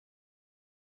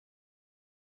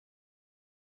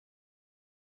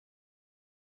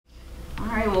All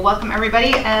right, well, welcome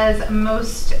everybody. As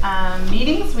most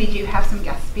meetings, we do have some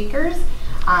guest speakers.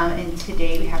 And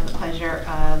today we have the pleasure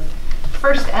of,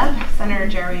 first up, Senator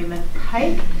Jeremy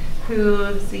McPike,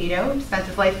 who's, spent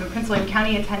his life in Prince William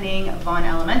County attending Vaughn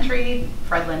Elementary,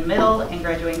 Fredlin Middle, and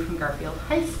graduating from Garfield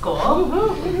High School.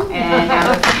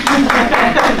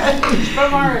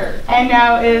 And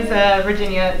now is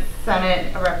Virginia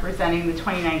Senate representing the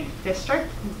 29th District.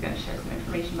 He's going to share some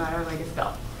information about our latest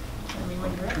bill.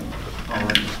 When you're ready. All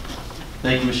right.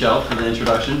 Thank you, Michelle, for the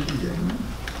introduction.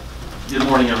 Good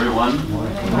morning, everyone.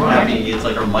 Happy, it's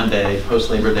like our Monday,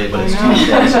 post-Labor Day, but it's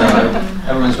Tuesday, so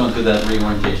everyone's going through that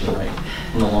reorientation, right,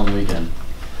 from the long weekend.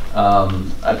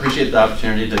 I appreciate the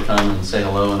opportunity to come and say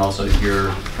hello and also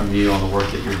hear from you on the work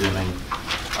that you're doing,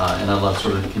 and I love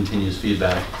sort of continuous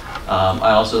feedback.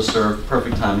 I also serve,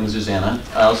 perfect timing, Susanna,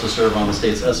 I also serve on the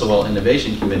state's SOL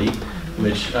Innovation Committee,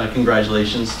 which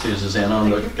congratulations to Susanna on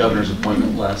the governor's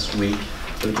appointment last week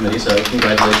for the committee, so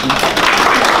congratulations.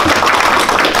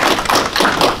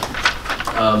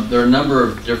 There are a number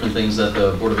of different things that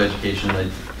the Board of Education, that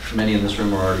many in this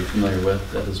room are already familiar with,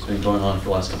 that has been going on for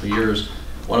the last couple of years,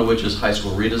 one of which is high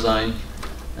school redesign.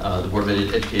 The Board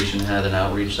of Education had an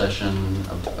outreach session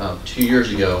 2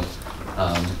 years ago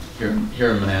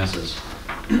here in Manassas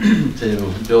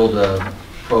to build a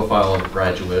profile of a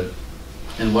graduate.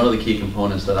 And one of the key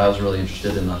components that I was really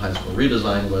interested in the high school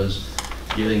redesign was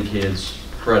giving kids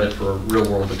credit for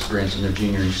real-world experience in their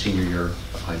junior and senior year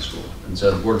of high school. And so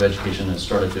the Board of Education has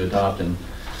started to adopt and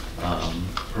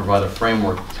provide a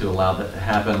framework to allow that to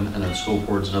happen. And then school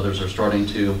boards and others are starting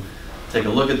to take a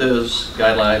look at those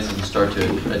guidelines and start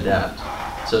to adapt.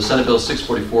 So Senate Bill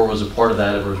 644 was a part of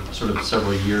that over sort of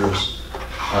several years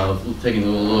of taking a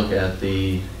look at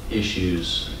the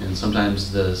issues. And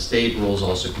sometimes the state rules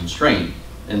also constrain.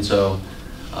 And so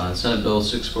Senate Bill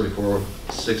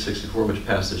 664, which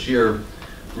passed this year,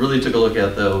 really took a look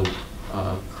at the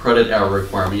credit hour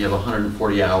requirement. You have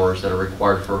 140 hours that are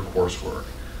required for coursework.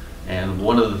 And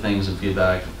one of the things in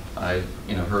feedback I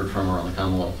heard from around the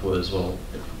Commonwealth was, well,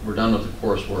 if we're done with the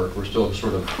coursework, we're still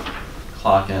sort of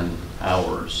clocking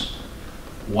hours.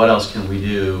 What else can we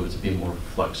do to be more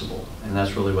flexible? And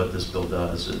that's really what this bill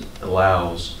does. It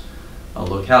allows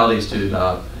localities to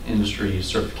adopt industry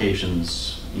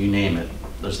certifications, you name it.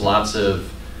 There's lots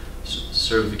of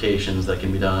certifications that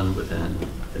can be done within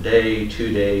a day,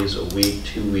 2 days, a week,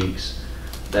 2 weeks,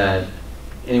 that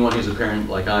anyone who's a parent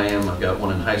like I am, I've got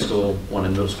one in high school, one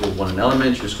in middle school, one in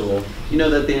elementary school, you know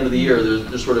that at the end of the year,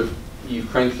 there's sort of, you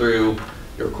crank through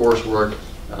your coursework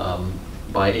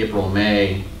by April,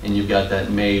 May, and you've got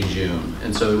that May, June.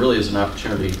 And so it really is an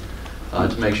opportunity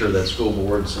to make sure that school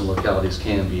boards and localities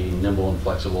can be nimble and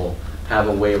flexible, have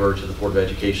a waiver to the Board of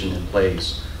Education in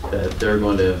place, that they're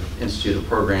going to institute a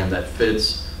program that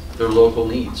fits their local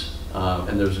needs.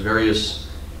 And there's various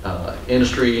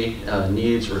industry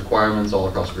needs, requirements all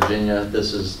across Virginia.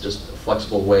 This is just a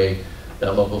flexible way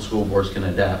that local school boards can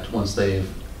adapt once they've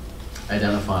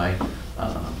identified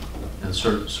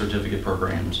certificate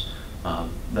programs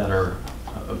that are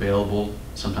available.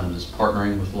 Sometimes it's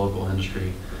partnering with local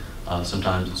industry.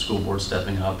 Sometimes it's school boards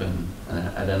stepping up and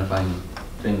identifying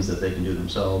things that they can do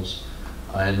themselves.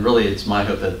 And really it's my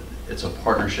hope that it's a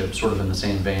partnership sort of in the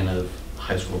same vein of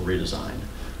high school redesign,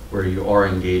 where you are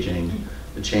engaging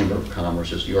the Chamber of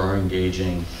Commerce, you are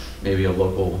engaging maybe a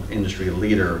local industry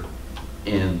leader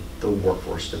in the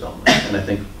workforce development. And I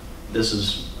think this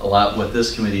is a lot what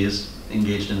this committee is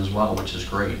engaged in as well, which is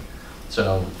great.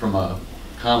 So from a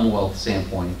Commonwealth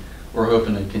standpoint, we're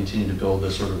hoping to continue to build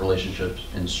this sort of relationships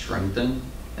and strengthen.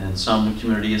 And some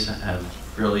communities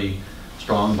have really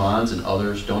strong bonds and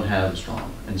others don't have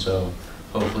strong. And so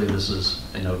hopefully this is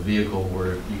a vehicle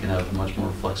where you can have a much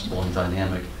more flexible and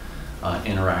dynamic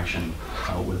interaction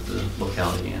with the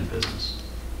locality and business.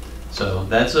 So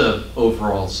that's an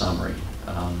overall summary.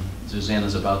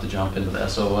 Susanna's about to jump into the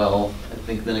SOL. I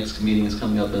think the next meeting is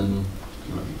coming up in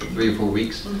 3 or 4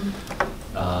 weeks.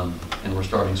 And we're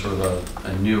starting sort of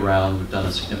a new round. We've done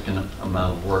a significant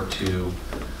amount of work to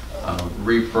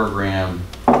reprogram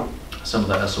some of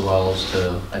the SOLs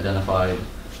to identify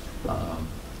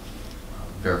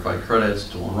verified credits,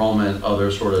 dual enrollment,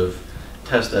 other sort of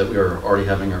tests that we are already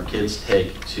having our kids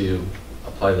take to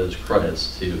apply those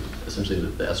credits to essentially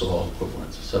the SOL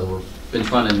equivalents. So we've been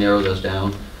trying to narrow those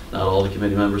down. Not all the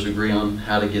committee members agree on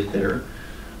how to get there.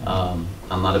 I'm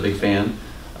not a big fan.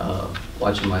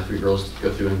 Watching my 3 girls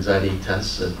go through anxiety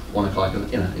tests at 1 o'clock,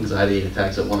 anxiety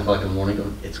attacks at 1 o'clock in the morning,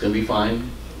 going, it's going to be fine,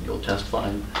 you'll test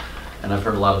fine. And I've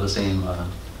heard a lot of the same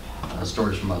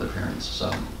stories from other parents.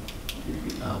 So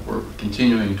we're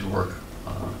continuing to work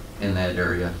in that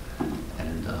area,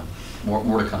 and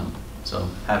more to come. So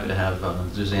happy to have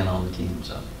Susanna on the team.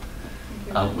 So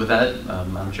with that,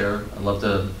 Madam Chair, I'd love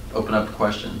to open up for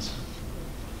questions.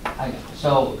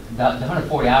 So the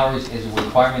 140 hours is a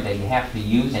requirement that you have to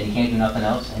use and you can't do nothing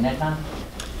else in that time?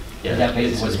 Yeah, Is that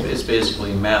basically it's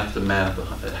basically math to math.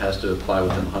 It has to apply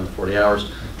within 140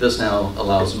 hours. This now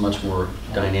allows much more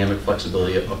dynamic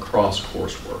flexibility across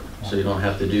coursework. So you don't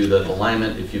have to do the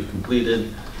alignment if you've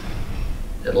completed.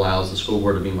 It allows the school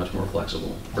board to be much more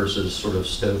flexible versus sort of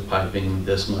stovepiping,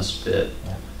 this must fit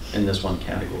in this one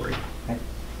category. Okay.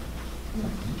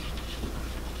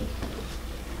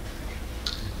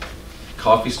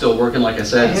 Coffee's still working, like I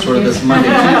said, it's sort of this Monday,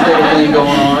 Tuesday thing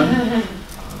going on.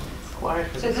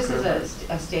 So this is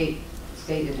a state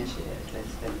initiative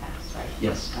that's been passed, right?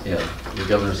 Yes, yeah, the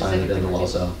governor signed it into law,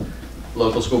 so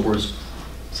local school boards,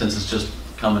 since it's just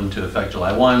coming into effect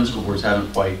July 1, school boards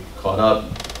haven't quite caught up,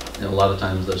 and a lot of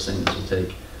times those things will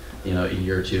take, you know, a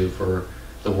year or two for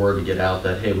the word to get out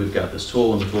that, hey, we've got this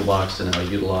tool in the toolbox to now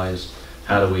utilize,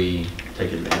 how do we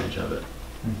take advantage of it?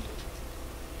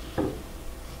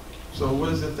 So what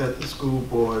is it that the school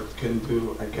board can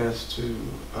do, I guess, to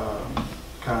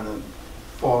kind of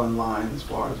fall in line as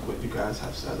far as what you guys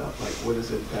have set up? Like, what is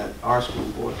it that our school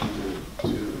board can do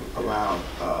to allow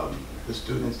the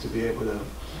students to be able to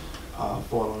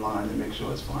fall in line and make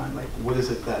sure it's fine? Like, what is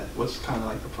it that, what's kind of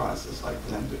like the process like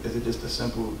for them? Is it just a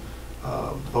simple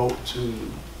vote to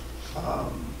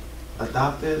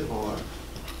adopt it, or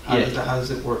how does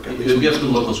it work? It would be up to the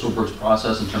local school board's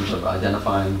process in terms of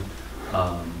identifying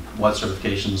what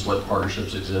certifications, what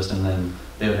partnerships exist, and then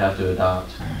they would have to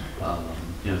adopt,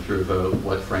 you know, through a vote,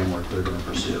 what framework they're going to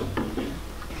pursue.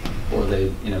 Or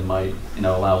they, you know, might, you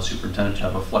know, allow a superintendent to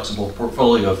have a flexible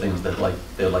portfolio of things that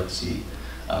they would like to see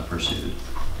pursued.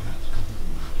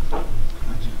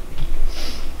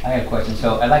 I got a question.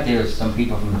 So I'd like to hear some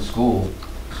people from the schools.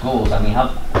 I mean,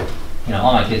 how, you know,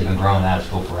 all my kids have been growing out of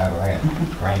school forever. I got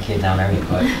grandkids now and everything,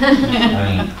 but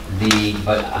I mean,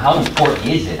 but how important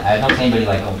is it? I don't see anybody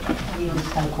like, oh, you know, this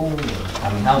is kind of cool.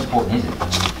 I mean, how important is it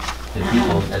to the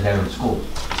people that are in school?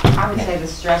 I would say the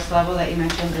stress level that you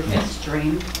mentioned is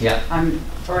extreme. Yeah.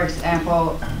 For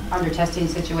example, under testing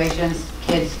situations,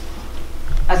 kids,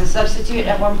 as a substitute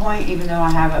at one point, even though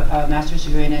I have a master's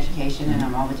degree in education and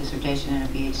I'm all the dissertation and a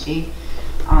PhD,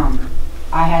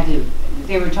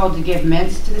 they were told to give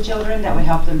mints to the children that would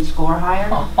help them score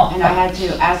higher, and I had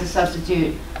to, as a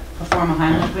substitute, perform a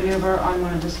Heimlich maneuver on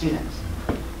one of the students.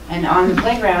 And on the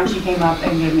playground, she came up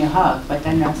and gave me a hug, but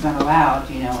then that's not allowed,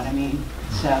 you know what I mean?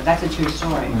 So that's a true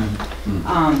story.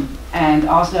 And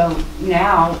also,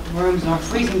 now, rooms are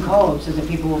freezing cold so that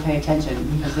people will pay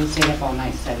attention because they stayed up all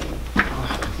night studying.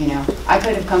 You know, I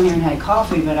could have come here and had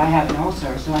coffee, but I have an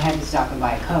ulcer, so I had to stop and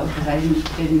buy a Coke because I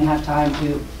didn't have time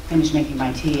to finish making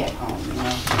my tea at home, you know,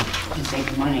 to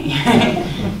save money.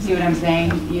 See what I'm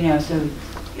saying? You know, so,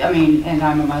 I mean, and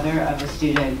I'm a mother of a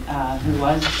student who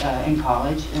was in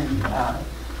college and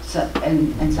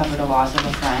suffered a loss of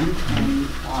a friend in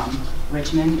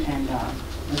Richmond and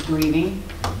was grieving,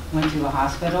 went to a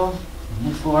hospital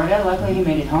in Florida. Luckily he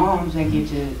made it home, thank you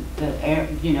to the air,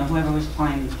 you know, whoever was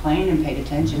flying the plane and paid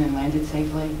attention and landed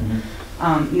safely.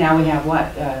 Now we have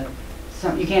what?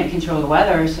 You can't control the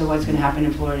weather, so what's going to happen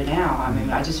in Florida now? I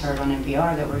mean, I just heard on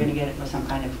NPR that we're going to get some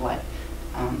kind of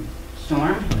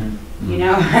storm, you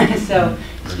know? So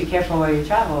just be careful where you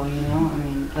travel, you know? I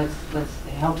mean, let's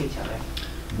help each other.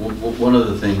 One of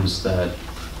the things that,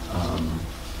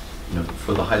 you know,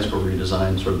 for the high school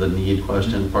redesign, sort of the need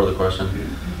question, part of the question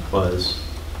was,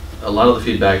 a lot of the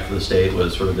feedback for the state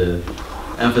was sort of the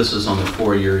emphasis on the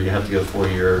 4-year, you have to go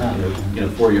 4-year, you know,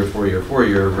 4-year, 4-year,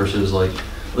 4-year, versus like,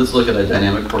 let's look at a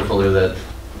dynamic portfolio that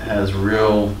has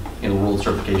real, you know, ruled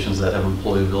certifications that have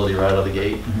employability right out of the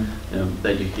gate, you know,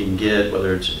 that you can get,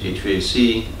 whether it's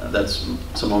HVAC, that's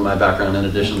some of my background in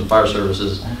addition to fire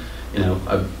services. You know,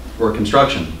 I've worked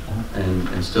construction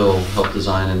and still help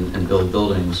design and build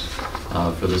buildings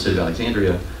for the city of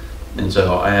Alexandria. And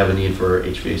so I have a need for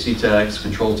HVAC techs,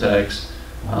 control techs,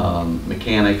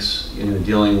 mechanics, you know,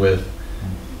 dealing with,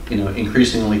 you know,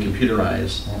 increasingly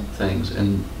computerized things.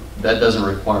 And that doesn't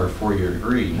require a 4-year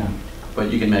degree,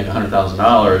 but you can make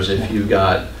 $100,000 if you've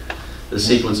got the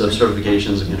sequence of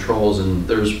certifications and controls, and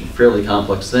there's fairly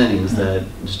complex things that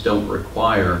just don't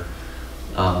require.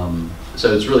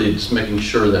 So it's really just making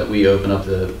sure that we open up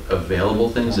the available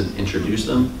things and introduce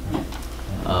them.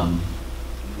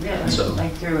 Yeah, so,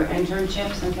 like through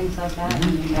internships and things like that.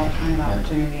 I mean, that kind of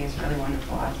opportunity is really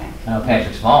wonderful, I think. I know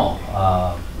Patrick Small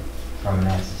from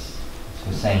Manassas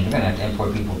was saying you're going to have to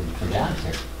import people for jobs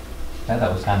here. I thought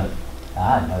that was kind of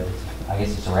odd, but I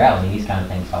guess it's a reality. These kind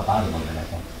of things help out a little bit, I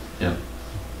think. Yeah.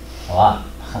 A lot.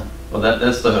 Well,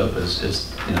 that's the hope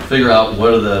is figure out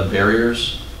what are the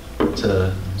barriers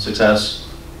to success,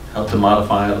 help to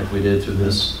modify it like we did through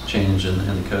this change in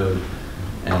the code,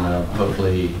 and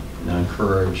hopefully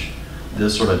encourage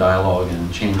this sort of dialogue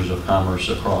and chambers of commerce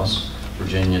across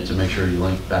Virginia to make sure you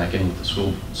link back in with the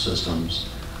school systems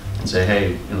and say,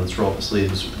 hey, let's roll up the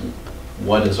sleeves.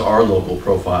 What does our local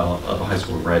profile of a high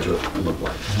school graduate look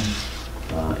like?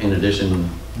 In addition,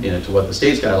 to what the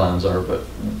state's guidelines are, but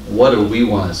what do we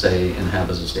want to say and have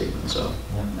as a statement? So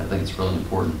I think it's really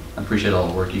important. I appreciate all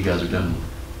the work you guys are doing.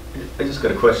 I just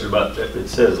got a question about that. It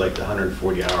says like the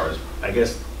 140 hours. I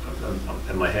guess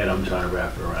in my head I'm trying to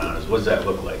wrap it around. What does that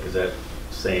look like? Is that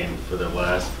saying for the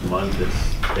last month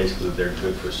it's basically they're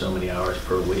good for so many hours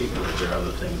per week, or is there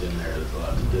other things in there that's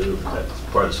allowed to do? That's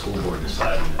part of the school board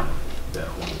deciding that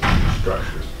whole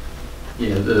structure.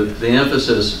 Yeah, the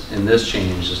emphasis in this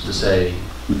change is to say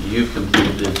you've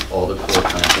completed all the core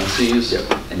competencies,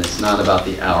 and it's not about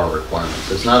the hour requirements.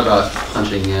 It's not about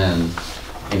punching in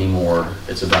anymore.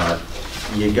 It's about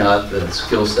you got the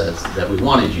skill sets that we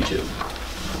wanted you to.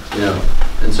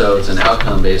 And so it's an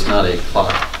outcome based, not a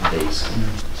clock based.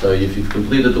 So if you've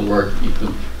completed the work,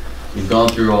 you've gone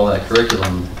through all that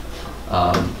curriculum.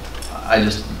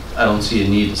 I don't see a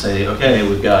need to say, okay,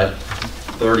 we've got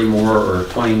 30 more or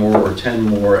 20 more or 10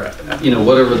 more,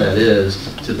 whatever that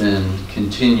is, to then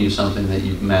continue something that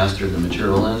you've mastered the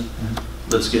material in.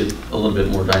 Let's get a little bit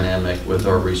more dynamic with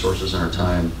our resources and our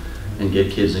time and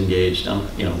get kids engaged on,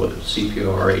 whether it's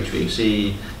CPR,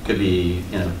 HVAC, could be,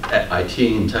 IT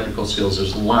and technical skills.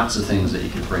 There's lots of things that you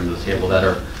can bring to the table that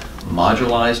are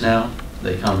modularized now.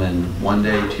 They come in 1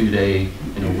 day, 2 day,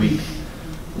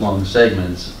 week-long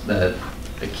segments that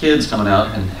the kid's coming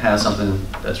out and has something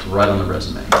that's right on the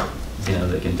resume.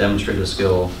 They can demonstrate a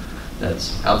skill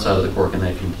that's outside of the core and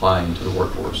they can apply into the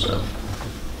workforce. So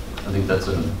I think that's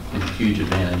a huge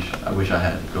advantage. I wish I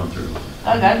had going through.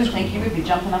 I would think you would be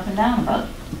jumping up and down about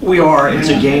it. We are. It's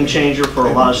a game changer for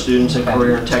a lot of students in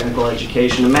career and technical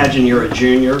education. Imagine you're a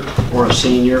junior or a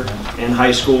senior in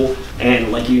high school,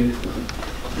 and like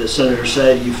the senator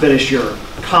said, you finish your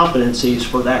competencies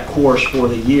for that course for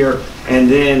the year, and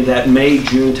then that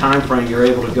May-June timeframe, you're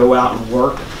able to go out and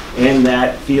work in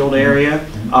that field area.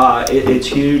 It's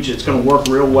huge. It's going to work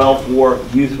real well for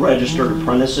youth registered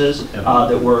apprentices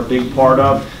that we're a big part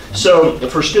of. So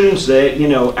for students that,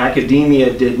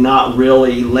 academia did not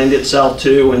really lend itself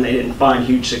to and they didn't find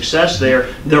huge success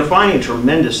there, they're finding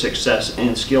tremendous success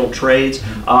in skilled trades.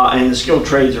 And the skilled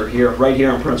trades are here, right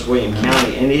here in Prince William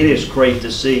County. And it is great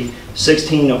to see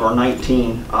 16 of our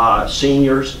 19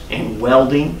 seniors in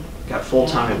welding got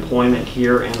full-time employment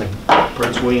here in the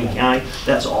Prince William County.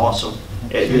 That's awesome.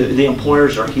 The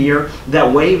employers are here.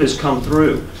 That wave has come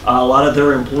through. A lot of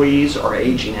their employees are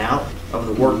aging out of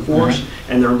the workforce,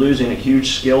 and they're losing a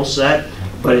huge skill set.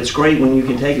 But it's great when you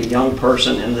can take a young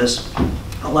person, and this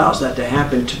allows that to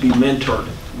happen, to be mentored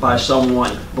by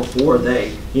someone before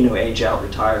they, age out,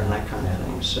 retire, and that kind of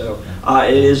thing. So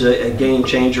it is a game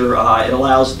changer. It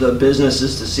allows the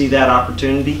businesses to see that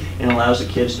opportunity and allows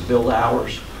the kids to build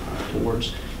hours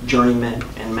towards journeyman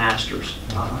and masters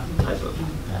type of.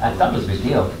 I thought it was a big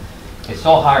deal. It's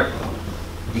so hard.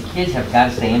 The kids have got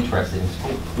to stay interested in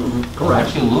school. Correct.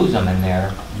 Once you lose them in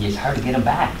there, it's hard to get them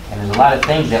back. And there's a lot of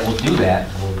things that will do that,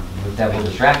 that will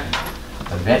distract them.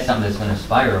 But if that's something that's going to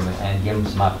inspire them and give them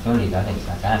some opportunities, I think it's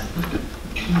fantastic.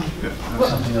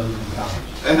 Something other than college.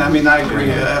 And I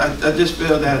agree. I just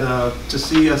feel that to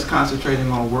see us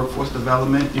concentrating on workforce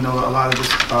development, a lot of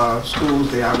the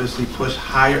schools, they obviously push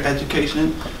higher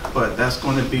education, but that's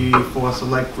going to be for a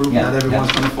select group. Not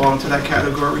everyone's going to fall into that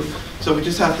category. So we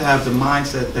just have to have the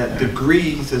mindset that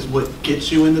degrees is what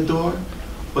gets you in the door,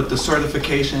 but the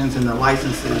certifications and the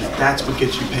licenses, that's what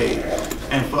gets you paid.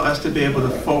 And for us to be able to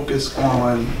focus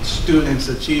on students'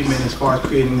 achievement as far as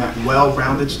creating that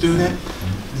well-rounded student,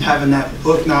 having that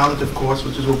book knowledge, of course,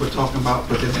 which is what we're talking about,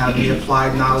 but then having the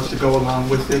applied knowledge to go along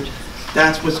with it,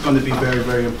 that's what's going to be very,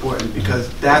 very important,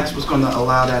 because that's what's going to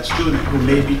allow that student who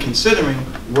may be considering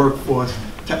workforce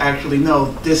to actually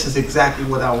know this is exactly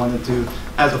what I want to do,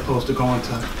 as opposed to going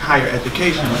to higher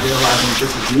education and realizing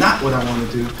this is not what I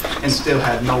want to do and still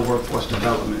have no workforce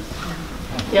development.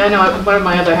 Yeah, I know. One of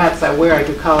my other hats I wear, I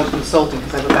do college consulting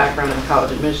because I have a background in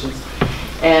college admissions.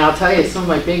 And I'll tell you, some of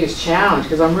my biggest challenge,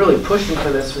 because I'm really pushing for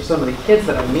this for some of the kids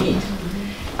that I meet,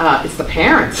 it's the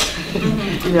parents.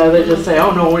 They just say,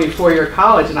 oh no, only 4-year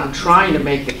college, and I'm trying to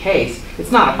make the case.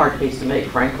 It's not a hard case to make,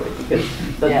 frankly, because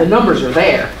the numbers are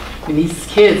there. These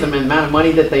kids, the amount of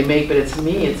money that they make, but to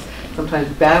me, it's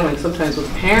sometimes battling, sometimes with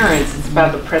parents, it's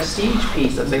about the prestige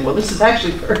piece of saying, well, this is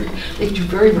actually they do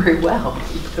very, very well.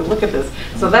 So look at this.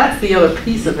 So that's the other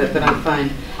piece of it that I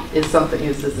find is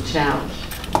a challenge.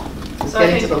 Is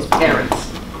getting to those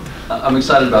parents. I'm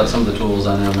excited about some of the tools.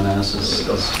 I know Manassas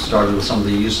started with some of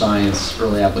the U-Science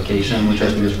early application, which I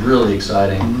think is really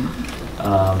exciting.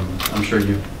 I'm sure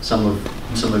some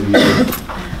of you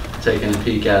have taken a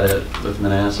peek at it with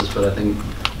Manassas, but I think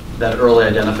that early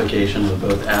identification of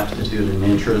both aptitude and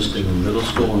interest in middle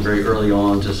school and very early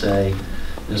on to say,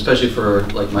 and especially for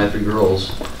like my 3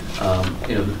 girls,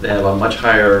 they have a much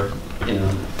higher,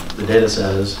 the data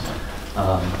says,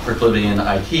 proclivity in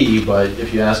IT, but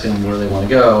if you ask them where they want to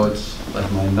go, it's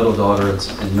like my middle daughter,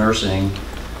 it's in nursing,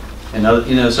 and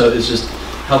so it's just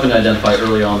helping to identify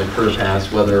early on the career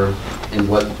paths, whether in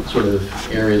what sort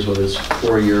of areas, whether it's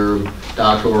 4-year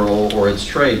doctoral or it's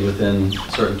trade within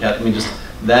certain categories. I mean, just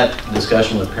that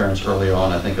discussion with parents early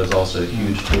on, I think, is also a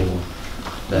huge tool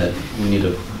that we need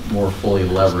to more fully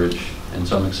leverage. And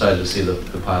so I'm excited to see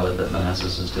the pilot that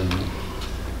Manassas is doing,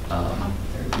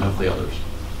 and hopefully others.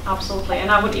 Absolutely, and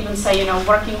I would even say,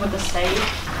 working with the state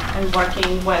and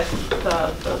working with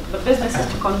the businesses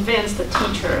to convince the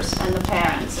teachers and the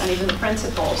parents and even the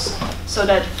principals so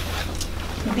that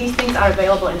these things are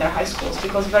available in their high schools.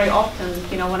 Because very often,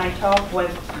 when I talk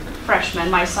with freshmen,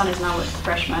 my son is now a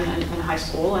freshman in high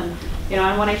school, and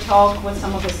and when I talk with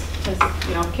some of his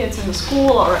kids in the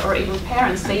school or even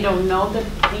parents, they don't know that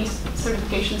these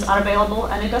certifications are available,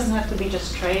 and it doesn't have to be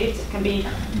just trades. It can be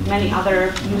many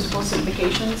other useful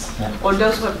certifications, or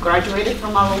those who have graduated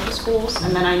from our local schools,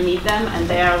 and then I meet them, and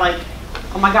they are like,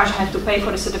 oh my gosh, I have to pay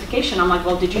for the certification. I'm like,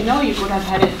 well, did you know you could have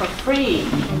had it for free?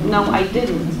 No, I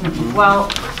didn't. Well,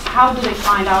 how do they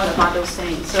find out about those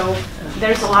things? So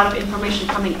there's a lot of information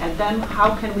coming at them.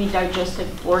 How can we digest it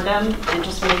for them and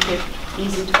just make it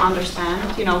easy to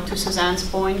understand? To Suzanne's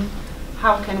point,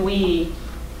 how can we,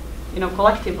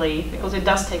 collectively, because it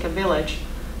does take a village,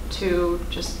 to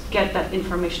just get that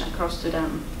information across to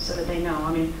them so that they know.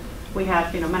 I mean, we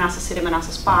have, Manassas City,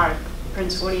 Manassas Park,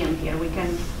 Prince William here. We can,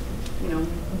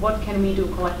 what can we do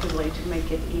collectively to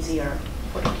make it easier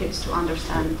for the kids to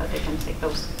understand that they can take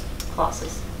those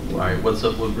classes? Right. What's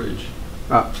up, Woodbridge?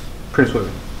 Prince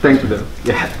William. Thank you, though.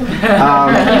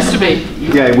 Yeah. Used to be.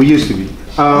 Yeah, we used to be.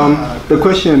 The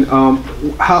question,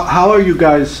 how are you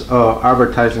guys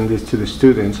advertising this to the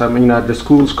students? I mean, are the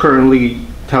schools currently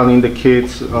telling the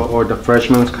kids or the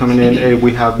freshmen coming in, hey,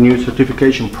 we have new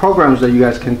certification programs that you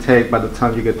guys can take by the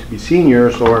time you get to be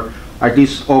seniors, or are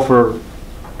these offered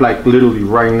like literally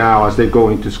right now as they go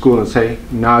into school and say,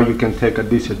 now you can take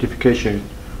this certification?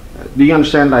 Do you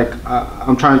understand? Like,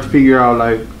 I'm trying to figure out,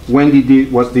 like, when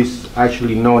was this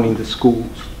actually known in the schools?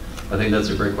 I think that's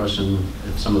a great question.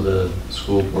 If some of the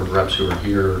school board reps who are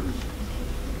here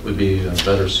would be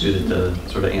better suited to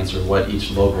sort of answer what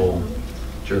each local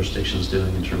jurisdiction is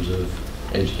doing in terms of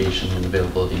education and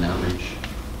availability and outreach.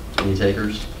 Any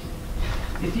takers?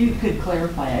 If you could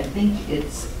clarify, I think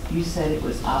you said it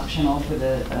was optional for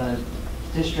the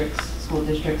school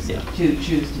districts to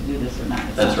choose to do this or not.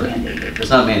 It's That's not right. mandated. It's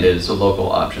not mandated, it's a local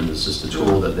option. It's just a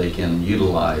tool that they can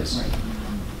utilize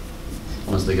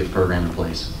once they get the program in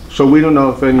place. So we don't know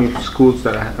if any schools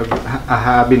that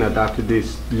have been adopted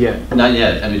this yet? Not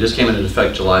yet. I mean, it just came into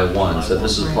effect July 1, so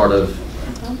this is part of,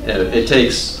 it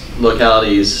takes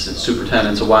localities,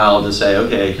 superintendents a while to say,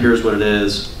 okay, here's what it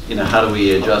is, how do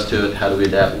we adjust to it, how do we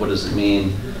adapt, what does it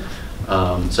mean?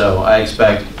 So I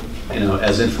expect,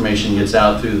 as information gets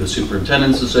out through the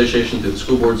Superintendents Association, through the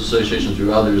School Boards Association,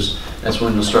 through others, that's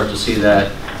when you'll start to see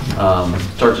that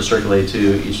start to circulate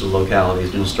to each of the localities,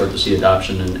 and you'll start to see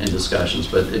adoption and discussions.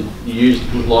 But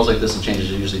laws like this and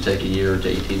changes usually take a year to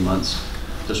 18 months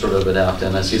to sort of adapt,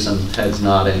 and I see some heads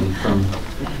nodding from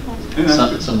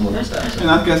some local staff. And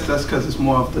I guess that's because it's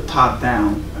more of the top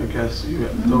down. I guess you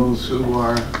have those who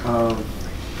are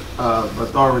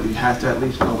authority have to at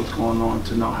least know what's going on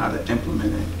to know how to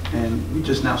implement it. And we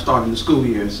just now starting the school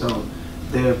year, so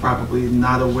they're probably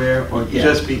not aware or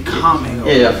just becoming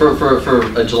aware. Yeah, for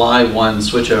a July 1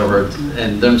 switchover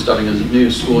and them starting a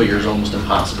new school year is almost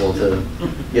impossible to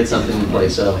get something in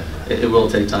place. So it will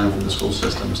take time for the school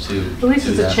systems to At least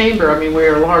do it's that. a chamber. I mean,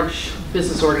 we're a large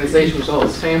business organization with all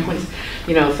its families.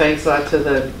 Thanks a lot to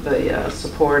the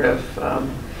support of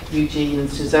Eugene and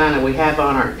Susanna. We have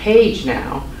on our page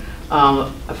now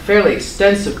a fairly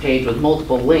extensive page with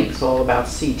multiple links all about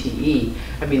CTE.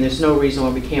 I mean, there's no reason why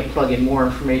we can't plug in more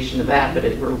information to that, but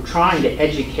we're trying to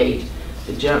educate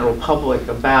the general public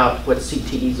about what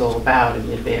CTE is all about and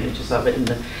the advantages of it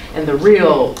and the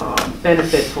real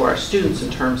benefit for our students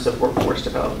in terms of workforce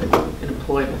development and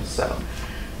employment. So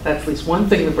that's at least one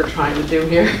thing that we're trying to do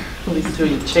here, at least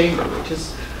doing the chamber, which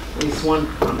is at least one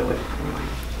conduit. Anyway.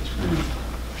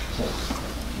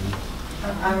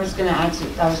 I was going to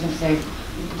say,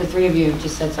 the three of you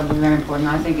just said something very important.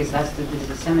 I think that's the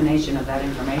dissemination of that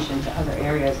information to other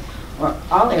areas, or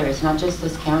all areas, not just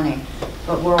this county,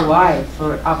 but worldwide,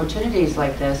 for opportunities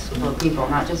like this for people,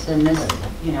 not just in this,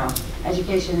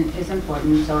 education is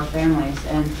important, so are families,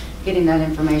 and getting that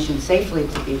information safely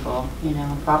to people,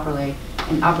 properly,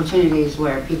 and opportunities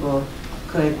where people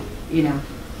could,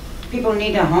 people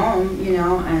need a home,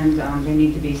 and they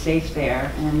need to be safe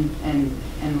there and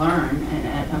learn in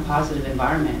a positive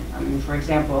environment. I mean, for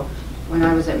example, when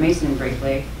I was at Mason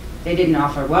briefly, they didn't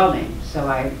offer welding, so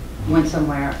I went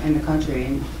somewhere in the country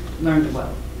and learned to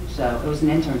weld. So it was an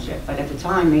internship, but at the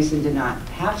time, Mason did not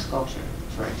have sculpture,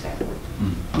 for example.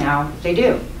 Now they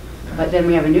do, but then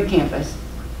we have a new campus,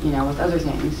 with other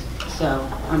things. So,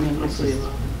 I mean, it's just,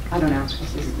 I don't know. It's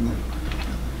just,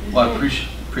 well, I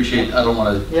appreciate, I don't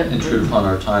want to intrude upon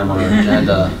our time on our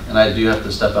agenda, and I do have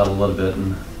to step out a little bit,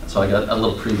 and so I got a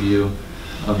little preview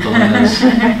of Belinda's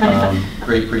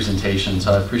great presentation.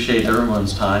 So I appreciate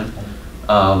everyone's time.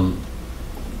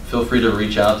 Feel free to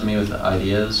reach out to me with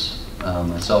ideas.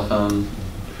 My cell phone,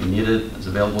 if you need it, is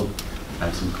available. I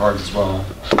have some cards as well.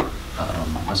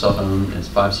 My cell phone is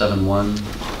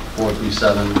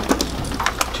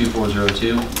 571-437-2402.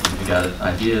 If you got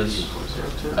ideas,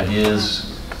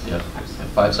 yeah,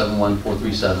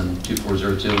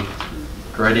 571-437-2402.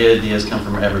 Great ideas come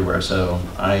from everywhere, so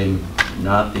I'm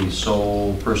not the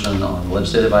sole person on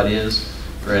legislative ideas.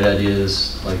 Great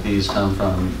ideas like these come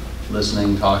from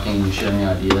listening, talking, sharing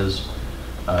ideas.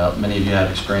 Many of you have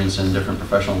experience in different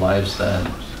professional lives that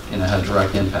have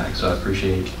direct impact, so I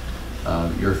appreciate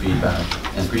your feedback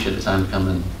and appreciate the time to come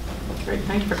in. Great,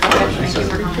 thank you for coming.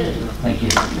 Thank you.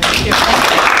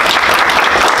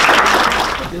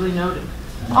 Duly noted.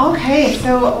 Okay,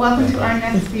 so welcome to our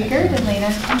next speaker,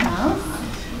 Delana Canals,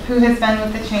 who has been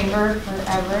with the Chamber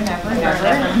forever and ever and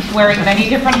ever, wearing many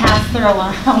different hats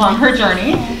along her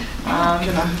journey.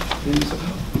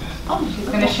 She's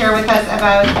going to share with us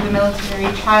about the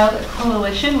Military Child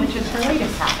Coalition, which is her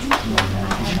latest hat.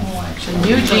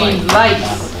 Eugene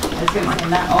lights. I was going to say,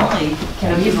 not only can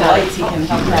he use the lights, he can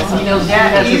help us.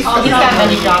 He's got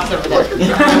many jobs over there.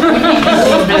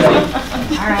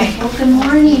 All right, well, good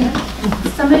morning.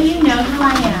 Some of you know who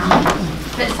I am,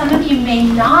 but some of you may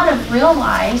not have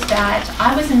realized that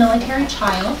I was a military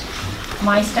child.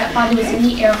 My stepfather was in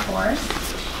the Air Force.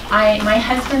 My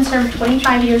husband served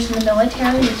 25 years in the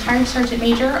military, retired sergeant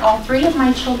major. All three of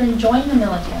my children joined the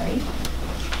military.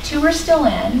 2 are still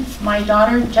in. My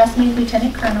daughter just made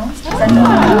lieutenant colonel.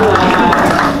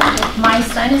 My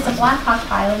son is a Black Hawk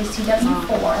pilot, he's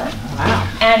 2004.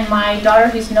 And my daughter,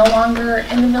 who's no longer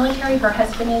in the military, her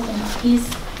husband is, and he's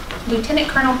lieutenant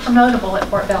colonel promotable at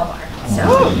Fort Belvoir.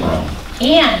 So,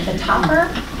 and the topper,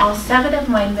 all 7 of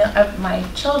my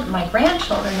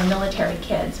grandchildren are military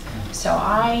kids. So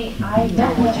I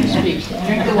definitely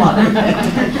Drink the water.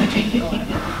 Drink the water.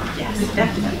 Yes,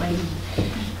 definitely.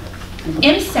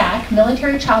 MSAC,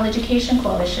 Military Child Education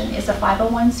Coalition, is a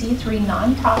 501c3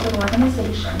 nonprofit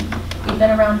organization. We've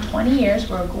been around 20 years.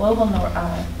 We're a global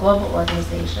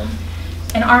organization.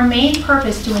 And our main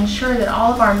purpose is to ensure that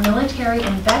all of our military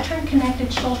and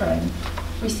veteran-connected children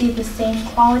receive the same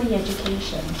quality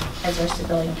education as their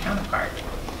civilian counterpart.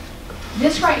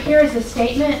 This right here is a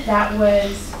statement that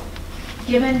was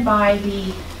given by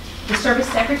the Service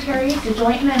Secretary, the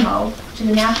joint memo to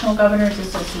the National Governors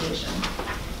Association.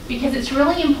 Because it's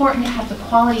really important to have the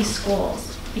quality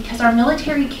schools, because our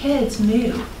military kids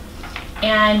move,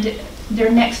 and their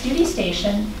next duty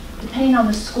station, depending on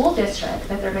the school district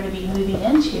that they're going to be moving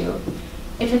into,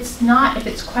 if it's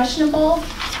questionable,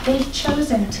 they've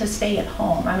chosen to stay at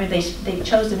home. I mean, they've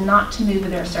chosen not to move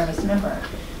with their service member.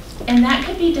 And that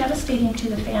could be devastating to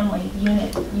the family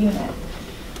unit.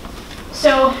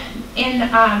 So in the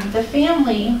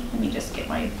family, let me just get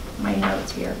my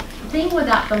notes here. The thing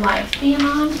without the lights being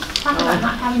on, talk about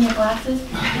not having your glasses,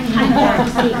 it's kind of hard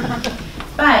to see.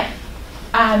 But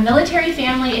Military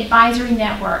Family Advisory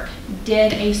Network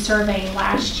did a survey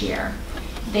last year.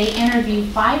 They interviewed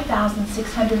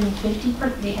 5,650,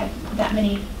 they had that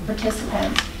many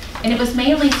participants, and it was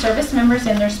mainly service members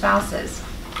and their spouses.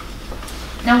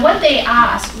 Now what they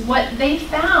asked, what they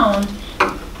found,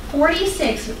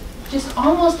 46, just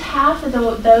almost half of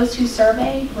those who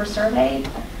were surveyed,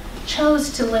 chose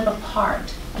to live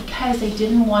apart because they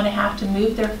didn't want to have to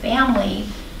move their family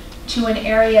to an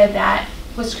area that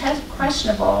was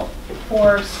questionable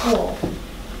for school.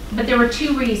 But there were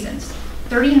 2 reasons.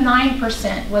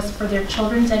 39% was for their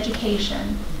children's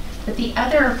education, but the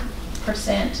other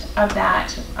 46% of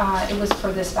that, it was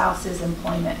for the spouse's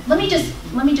employment. Let me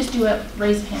just do a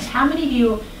raise of hand. How many of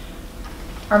you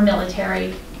are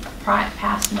military,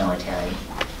 past military?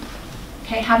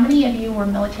 Okay, how many of you were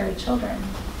military children?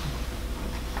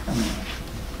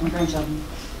 And grandchildren.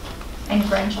 And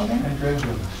grandchildren? And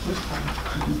grandchildren.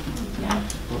 Yeah.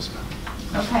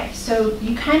 Okay, so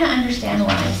you kind of understand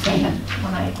what I'm saying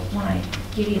when I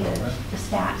give you the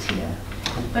stats here.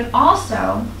 But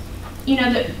also, you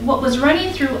know, what was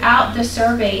running throughout the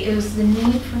survey is the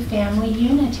need for family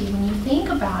unity. When you think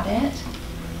about it,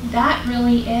 that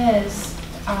really is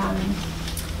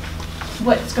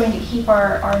what's going to keep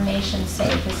our nation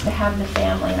safe, is to have the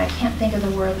family. And I can't think of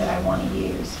the word that I want to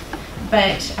use.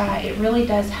 But it really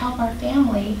does help our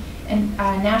family, and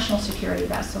national security,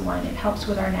 that's the one. It helps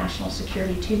with our national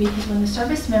security too, because when the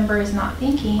service member is not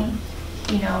thinking,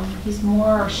 you know, he's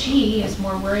more, or she is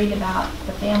more worried about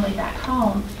the family back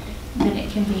home, then it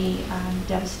can be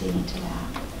devastating to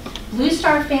that. Blue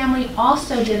Star Family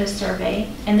also did a survey,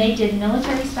 and they did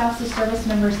military spouses, service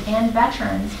members, and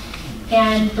veterans.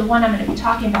 And the one I'm going to be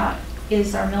talking about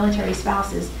is our military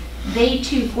spouses. They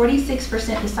too,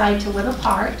 46% decided to live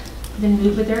apart, then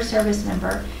move with their service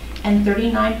member, and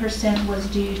 39% was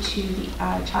due to the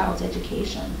child's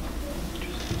education.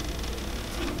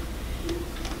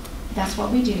 That's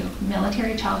what we do,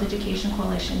 Military Child Education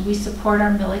Coalition. We support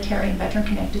our military and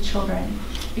veteran-connected children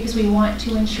because we want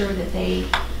to ensure that they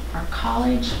are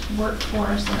college,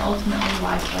 workforce, and ultimately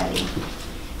life ready.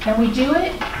 And we do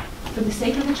it for the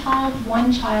sake of the child,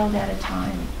 one child at a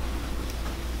time.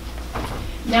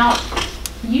 Now,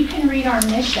 you can read our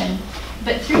mission,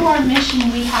 but through our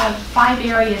mission, we have 5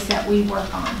 areas that we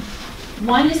work on.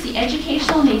 One is the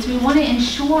educational needs. We want to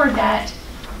ensure that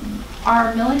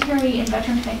our military and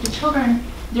veteran-connected children,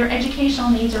 their educational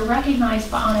needs are recognized,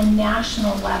 but on a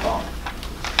national level.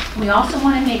 We also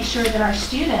want to make sure that our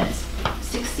students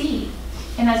succeed.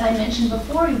 And as I mentioned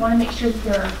before, we want to make sure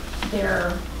that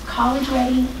they're college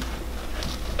ready,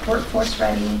 workforce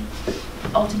ready,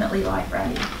 ultimately life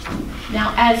ready.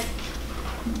 Now, as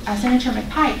Senator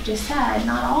McPike just said,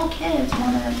 not all kids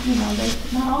want to, you know,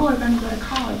 not all are going to go to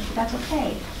college, but that's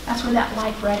okay. That's where that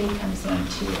life ready comes in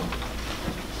too.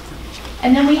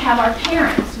 And then we have our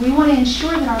parents. We want to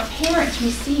ensure that our parents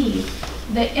receive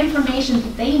the information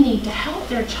that they need to help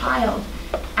their child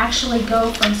actually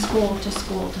go from school to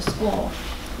school to school.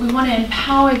 We want to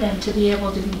empower them to be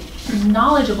able to be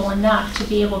knowledgeable enough to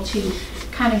be able to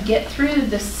kind of get through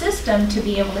the system to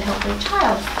be able to help their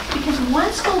child. Because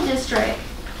one school district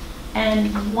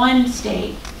and one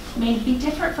state may be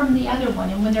different from the other one.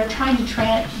 And when they're trying to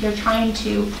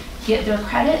get their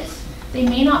credits, they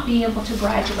may not be able to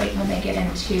graduate when they get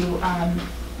into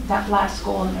that last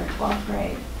school in their 12th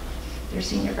grade, their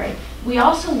senior grade. We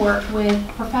also work with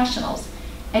professionals,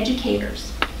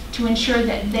 educators, to ensure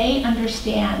that they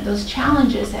understand those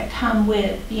challenges that come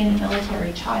with being a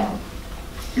military child.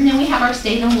 And then we have our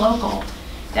state and local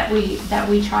that we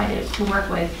try to work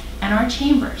with, and our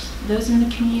chambers, those in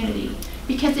the community,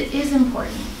 because it is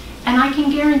important. And I can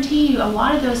guarantee you, a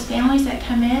lot of those families that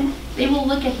come in, they will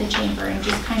look at the chamber and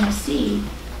just kind of see,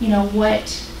 you know,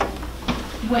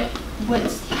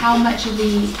 how much of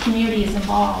the community is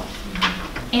involved.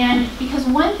 And because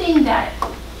one thing that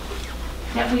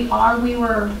we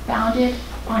were founded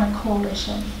on a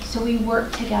coalition. So we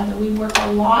work together. We work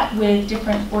a lot with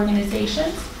different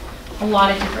organizations, a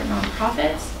lot of different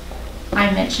nonprofits.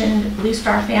 I mentioned Blue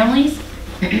Star Families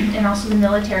and also the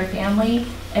Military Family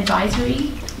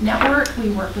Advisory Network.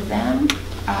 We work with them.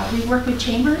 We work with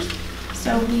chambers.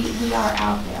 So we are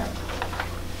out there.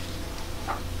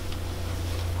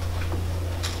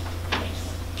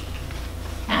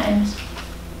 And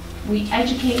we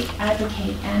educate,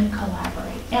 advocate, and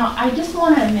collaborate. Now, I just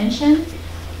want to mention,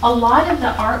 a lot of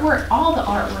the artwork, all the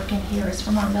artwork in here is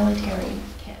from our military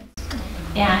kids.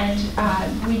 And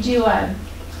we do a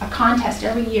contest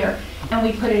every year, and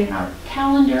we put it in our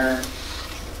calendar.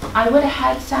 I would have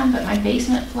had some, but my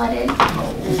basement flooded, and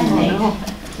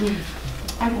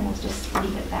I will just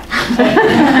leave it that way.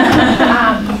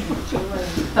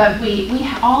 But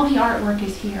all the artwork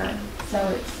is here, so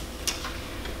it's,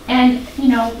 and you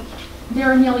know,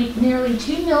 there are nearly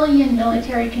 2 million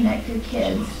military-connected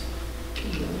kids.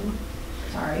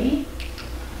 Sorry.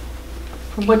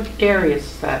 From what areas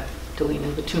is that,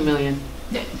 Delina, the 2 million?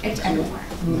 It's everywhere.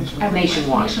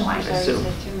 Nationwide. Nationwide. I assume.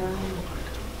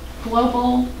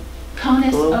 Global,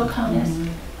 CONUS, OCONUS,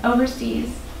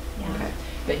 overseas. Yeah. Okay.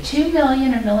 But 2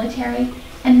 million are military,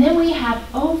 and then we have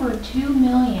over 2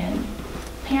 million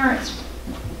parents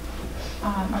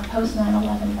are post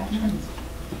 9/11 veterans.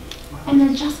 And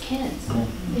they're just kids.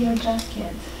 They are just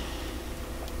kids.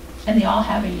 and they all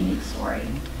have a unique story.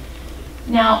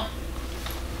 Now,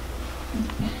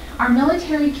 our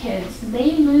military kids,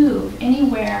 they move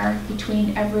anywhere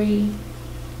between every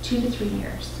 2 to 3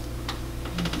 years.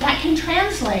 That can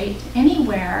translate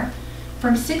anywhere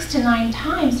from 6 to 9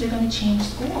 times they're going to change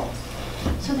schools.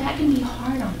 So that can be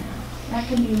hard on them. That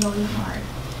can be really hard.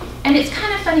 And it's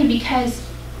kind of funny because,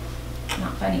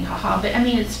 not funny, haha, but I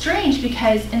mean it's strange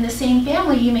because in the same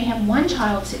family you may have one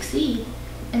child succeed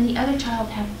and the other child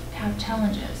have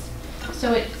challenges.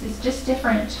 So it's just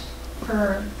different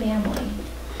per family.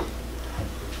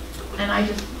 And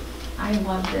I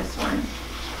love this one.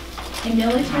 A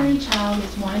military child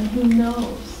is one who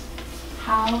knows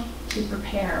how to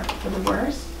prepare for the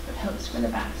worst but hopes for the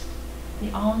best.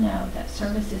 They all know that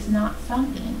service is not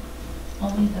something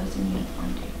only those in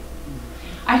uniform do.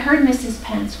 I heard Mrs.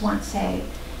 Pence once say,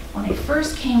 when I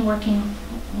first came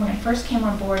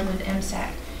on board with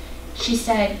MSEC, she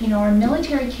said, you know, our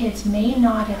military kids may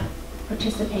not have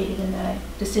participated in the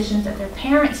decisions that their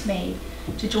parents made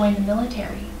to join the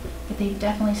military, but they've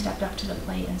definitely stepped up to the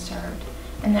plate and served,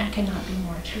 and that cannot be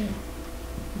more true.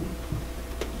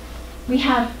 We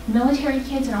have military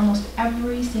kids in almost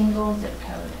every single zip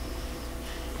code.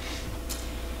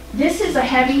 This is a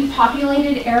heavy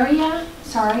populated area.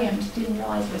 Sorry, I just didn't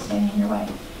realize I was standing in your way.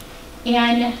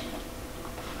 And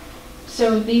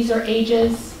so these are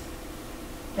ages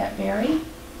that vary.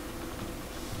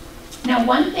 Now,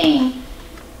 one thing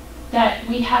that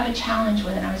we have a challenge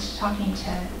with, and I was just talking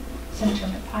to Senator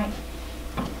McPike,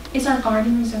 is our Guard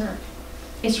and Reserve.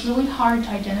 It's really hard to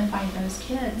identify those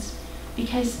kids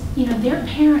because, you know, their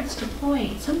parents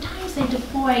deploy. Sometimes they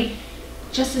deploy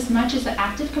just as much as the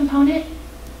active component,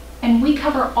 and we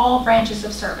cover all branches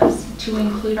of service to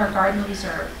include our Guard and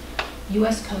Reserve,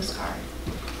 U.S. Coast Guard,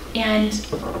 and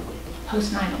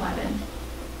post 9/11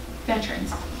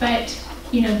 veterans. But,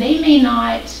 you know, they may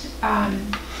not,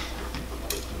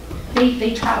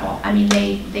 they travel. I mean,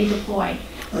 they deploy,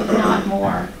 but not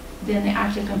more than the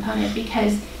active component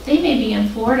because they may be in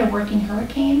Florida working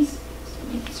hurricanes,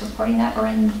 supporting that, or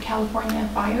in California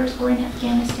fires, or in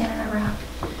Afghanistan and Iraq.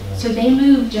 So they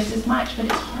move just as much, but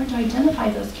it's hard to identify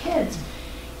those kids.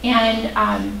 And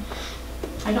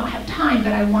I don't have time,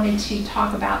 but I wanted to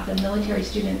talk about the military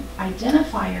student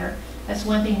identifier. That's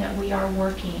one thing that we are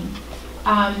working.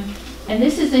 And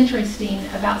this is interesting.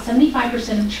 About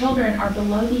 75% of children are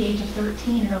below the age of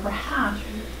 13, and over half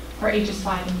are ages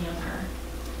 5 and younger.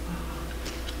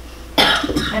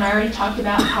 And I already talked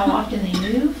about how often they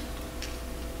move.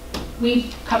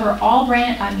 We cover all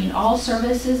all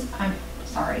services.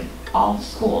 All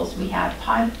schools. We have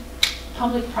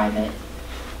public, private,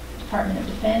 Department of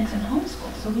Defense, and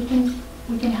homeschool. So we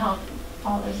can help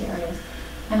all those areas.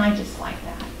 And I just like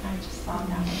that. I just thought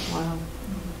that was wow.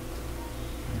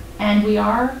 And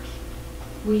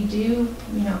we do,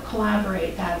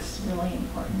 collaborate. That's really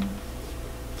important.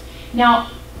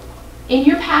 Now, in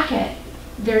your packet,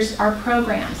 there's our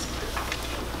programs.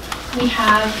 We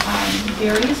have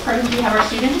various programs. We have our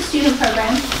student-to-student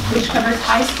program, which covers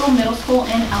high school, middle school,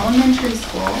 and elementary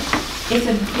school. It's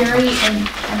a very, and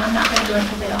I'm not going to go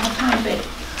into it, they don't have time, but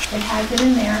it has it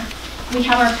in there. We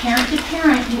have our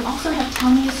parent-to-parent. We also have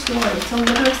Tell Me a Story. It's a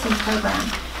literacy program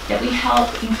that we help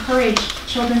encourage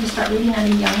children to start reading at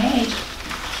a young age.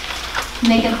 And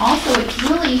they can also, it's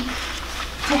really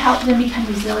to help them become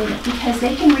resilient because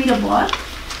they can read a book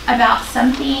about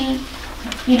something,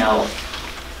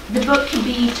 the book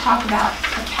could talk about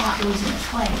a cat losing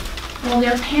its leg. Well,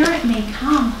 their parent may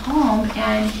come home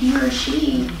and he or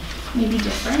she may be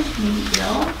different, may be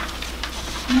ill,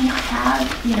 may not have,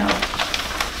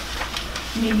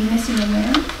 may be missing a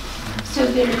limb. So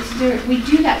we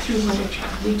do that through literature.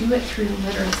 We do it through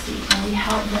literacy, and we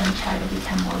help them try to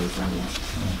become more resilient.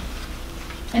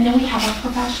 And then we have our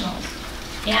professionals.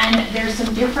 And there's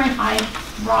some different, I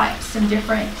brought some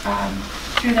different,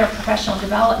 through their professional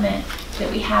development, that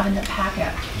we have in the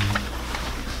packet.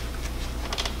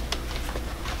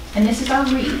 And this is our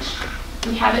reach.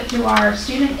 We have it through our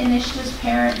student initiatives,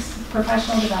 parents,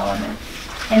 professional development.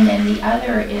 And then the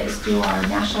other is through our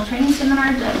national training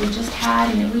seminar that we just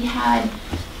had, and we had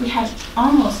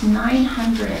almost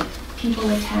 900 people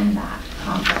attend that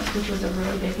conference, which was a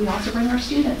really big. We also bring our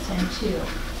students in too.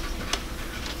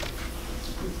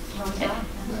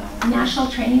 National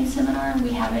Training Seminar,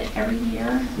 we have it every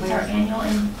year. It's our annual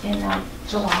in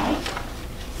July.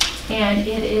 And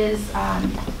it is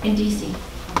in DC.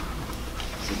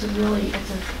 So it's a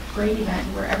great event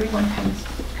where everyone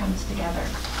comes together.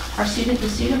 Our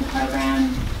student-to-student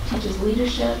program teaches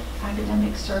leadership,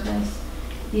 academic service.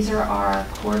 These are our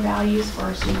core values for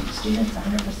our students,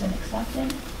 100%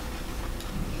 accepted.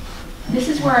 this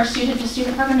is where our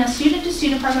student-to-student program, now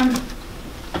student-to-student program,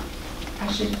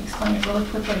 I should explain it really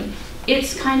quickly.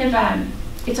 It's kind of,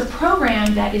 it's a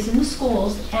program that is in the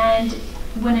schools, and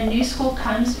when a new school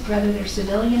comes, whether they're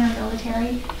civilian or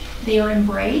military, they are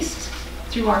embraced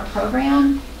through our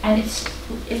program, and it's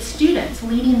students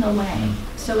leading the way.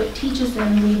 So it teaches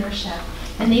them leadership.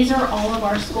 And these are all of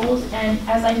our schools, and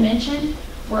as I mentioned,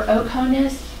 we're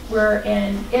OCONUS, we're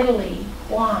in Italy,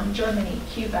 Guam, Germany,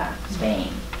 Cuba,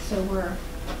 Spain. So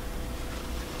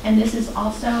and this is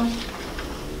also,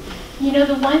 you know,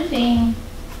 the one thing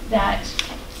that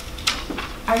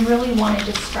I really wanted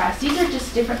to stress, these are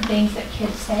just different things that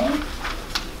kids say.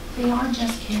 They are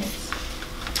just kids.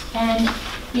 And,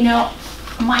 you know,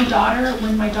 when my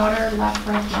daughter left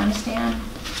for Afghanistan,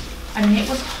 I mean, it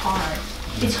was hard.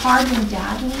 It's hard when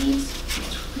dad leaves.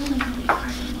 It's really, really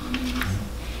hard when mom leaves.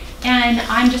 And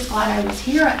I'm just glad I was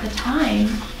here at the time,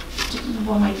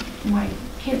 well, my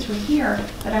kids were here,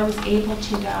 that I was able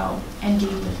to go and be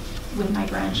with my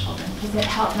grandchildren, because it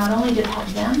helped, not only did it help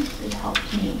them, it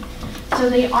helped me. So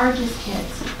they are just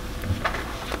kids.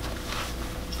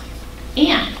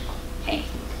 And, hey,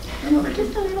 come over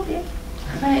just a little bit.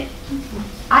 But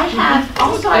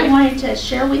I wanted to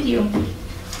share with you,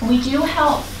 we do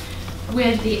help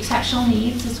with the exceptional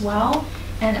needs as well,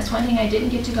 and that's one thing I didn't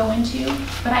get to go into,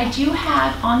 but I do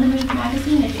have On the Move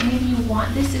magazine, if any of you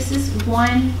want this is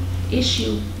one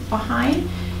issue behind,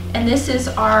 and this is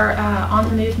our On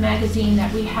the Move magazine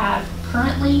that we have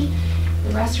currently.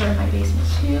 The rest are in my basement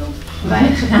too, but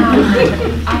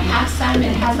I have some.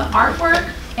 It has the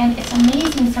artwork, and it's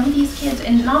amazing. Some of these kids,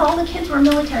 and not all the kids were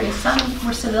military, some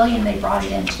were civilian, they brought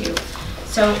it in too.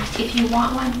 So if you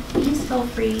want one, please feel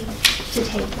free to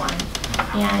take one.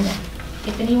 And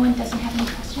if anyone doesn't have any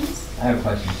questions? I have a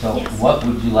question. So yes. What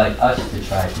would you like us to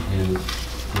try to do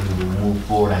to move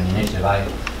forward on the initiative?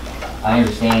 I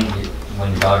understand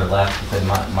when your daughter left, because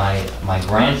my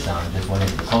grandson just went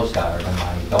into the Coast Guard, and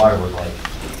my daughter was like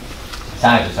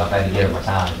beside herself. I had to get her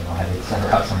beside, you know, I had to send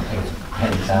her up some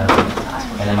head beside her.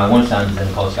 And then my one son's in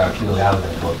the Coast Guard too. I was in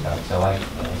the Coast Guard, so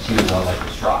she was all like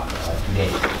distraught for like 2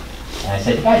 days. And I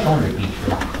said, the guy's going to the beach,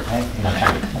 okay? You know,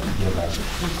 trying to feel better.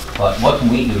 But what can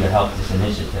we do to help this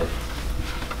initiative?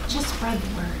 Just spread the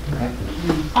word. Okay.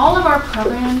 All of our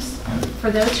programs,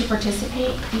 for those who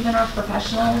participate, even our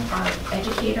professional, our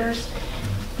educators,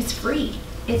 it's free.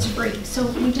 It's free. So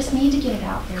we just need to get it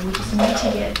out there. We just need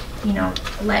to get, you know,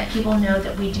 let people know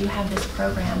that we do have this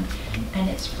program, and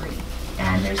it's free.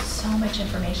 And there's so much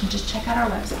information. Just check out our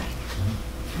website.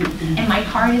 And my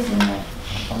card is in there.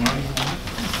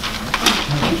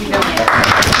 Thank you,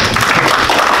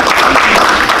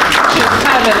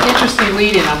 kind of an interesting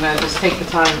lead-in. I'm going to just take the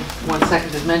time 1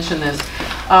 second to mention this.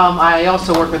 I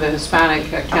also work with the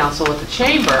Hispanic Council at the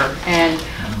Chamber, and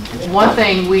one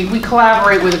thing, we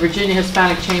collaborate with the Virginia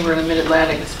Hispanic Chamber and the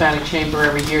Mid-Atlantic Hispanic Chamber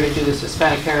every year to do this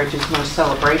Hispanic Heritage Month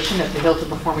celebration at the Hilton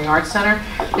Performing Arts Center.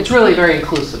 It's really very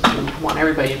inclusive. We want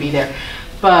everybody to be there.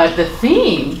 But the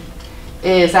theme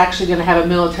is actually going to have a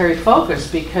military focus,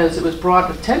 because it was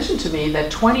brought attention to me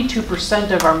that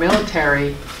 22% of our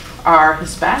military are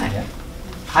Hispanic. Yeah.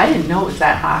 I didn't know it was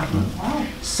that high. Wow.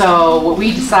 So what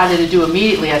we decided to do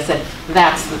immediately, I said,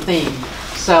 that's the theme.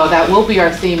 So that will be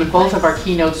our theme, and both of our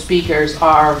keynote speakers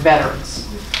are veterans.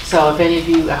 So if any of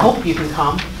you, I hope you can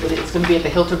come. It's going to be at the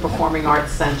Hilton Performing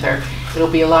Arts Center. It'll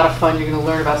be a lot of fun. You're going to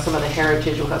learn about some of the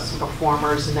heritage. We'll have some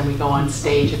performers, and then we go on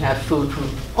stage and have food from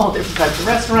all different types of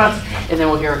restaurants, and then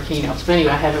we'll hear our keynotes. But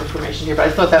anyway, I have information here, but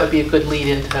I thought that would be a good lead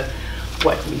into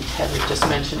what we had just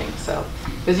mentioning. So,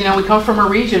 because, you know, we come from a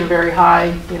region very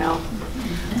high, you know,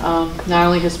 not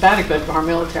only Hispanic, but our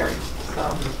military.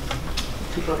 So,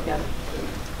 people together.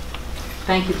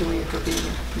 Thank you, Delia, for being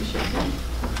here. Appreciate it.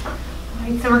 All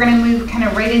right, so we're going to move kind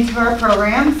of right into our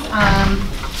programs.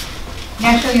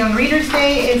 National Young Readers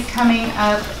Day is coming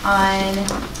up on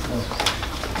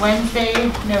Wednesday,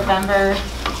 November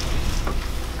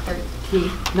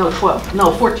 13th. No, 12th.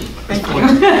 No, 14th. Thank you.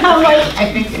 I'm like,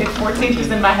 I think it's 14th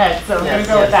is in my head, so I'm going to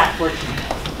go with that.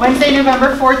 14th. Wednesday,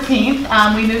 November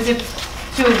 14th. We moved it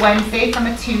to a Wednesday from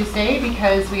a Tuesday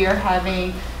because we are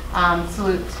having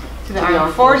salute to the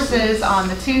Armed Forces on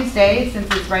the Tuesday, since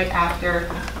it's right after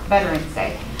Veterans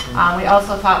Day. We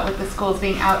also thought, with the schools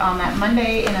being out on that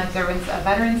Monday in observance of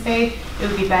Veterans Day, it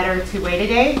would be better to wait a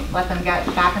day, let them get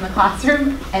back in the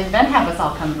classroom, and then have us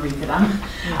all come and read to them,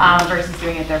 versus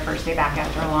doing it their first day back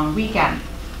after a long weekend.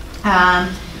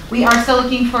 We are still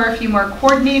looking for a few more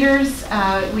coordinators.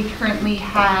 We currently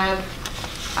have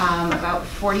about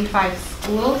 45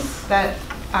 schools that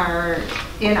are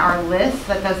in our list.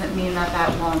 That doesn't mean that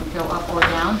that won't go up or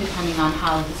down depending on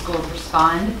how the schools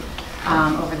respond.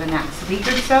 over the next week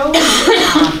or so.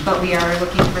 But we are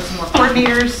looking for some more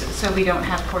coordinators, so we don't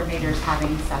have coordinators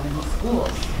having 7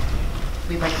 schools.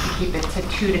 We'd like to keep it to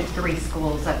 2 to 3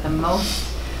 schools at the most.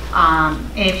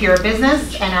 If you're a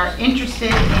business and are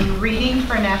interested in reading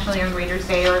for National Young Readers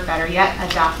Day, or better yet,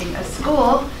 adopting a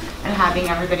school and having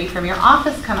everybody from your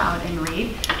office come out and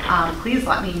read, please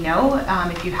let me know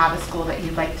if you have a school that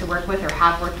you'd like to work with or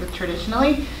have worked with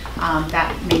traditionally.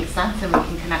 That makes sense, and we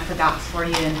can connect the dots for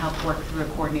you and help work through a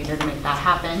coordinator to make that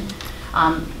happen.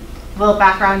 Little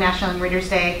background, National Young Readers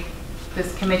Day,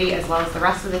 this committee, as well as the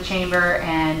rest of the chamber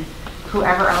and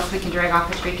whoever else we can drag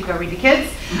off the street to go read to kids,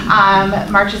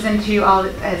 marches into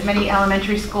as many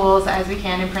elementary schools as we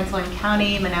can in Prince William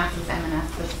County, Manassas, and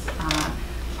Manassas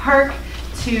Park,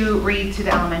 to read to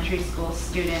the elementary school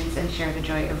students and share the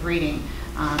joy of reading,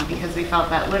 because we felt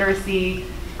that literacy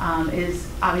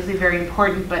is obviously very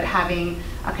important, but having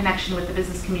a connection with the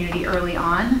business community early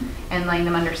on and letting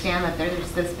them understand that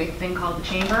there's this big thing called the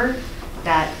chamber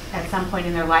that at some point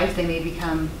in their lives they may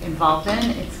become involved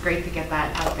in. It's great to get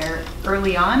that out there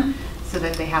early on so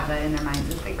that they have that in their minds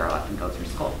as they grow up and go through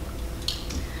school.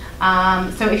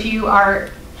 So if you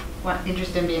are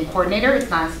interested in being a coordinator,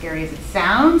 it's not as scary as it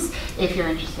sounds. If you're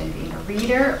interested in being a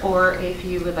reader, or if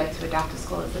you would like to adopt a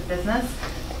school as a business,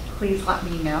 please let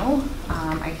me know.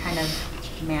 I kind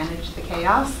of manage the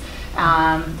chaos.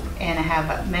 And I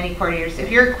have many coordinators.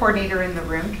 If you're a coordinator in the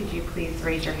room, could you please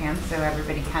raise your hand so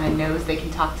everybody kind of knows they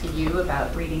can talk to you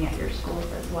about reading at your schools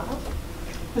as well?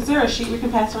 Is there a sheet we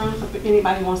can pass around if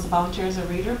anybody who wants to volunteer as a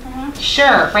reader, perhaps?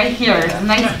 Sure, right here. It's a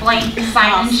nice blank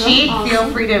sign-in sheet. Awesome.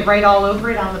 Feel free to write all over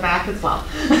it on the back as well.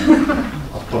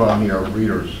 I'll put on your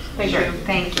readers. Sure,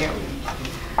 thank you.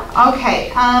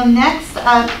 Okay, next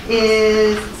up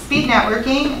is speed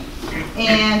networking.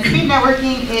 And speed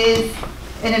networking is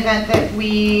an event that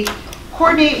we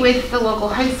coordinate with the local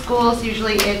high schools.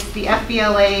 Usually it's the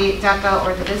FBLA, DECA,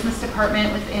 or the business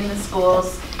department within the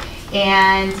schools.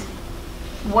 And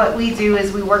what we do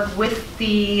is we work with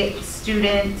the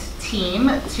student team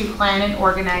to plan and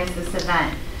organize this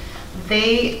event.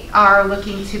 They are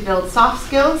looking to build soft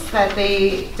skills that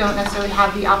they don't necessarily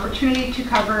have the opportunity to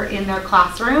cover in their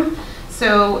classroom.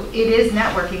 So it is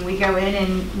networking. We go in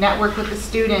and network with the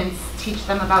students, teach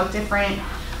them about different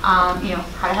how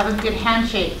to have a good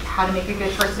handshake, how to make a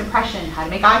good first impression, how to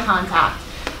make eye contact,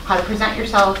 how to present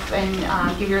yourself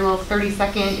and give your little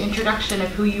 30-second introduction of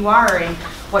who you are and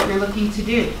what you're looking to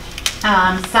do.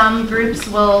 Some groups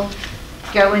will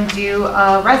go and do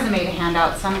a resume to hand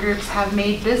out. Some groups have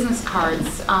made business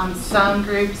cards. Some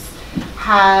groups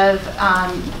have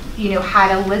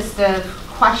had a list of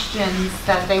questions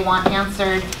that they want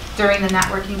answered during the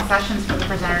networking sessions for the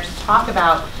presenters to talk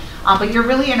about. But you're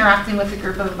really interacting with a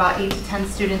group of about 8 to 10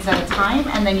 students at a time,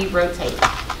 and then you rotate.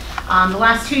 The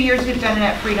last 2 years we've done it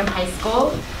at Freedom High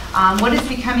School. What is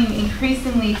becoming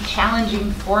increasingly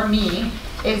challenging for me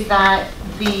is that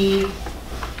the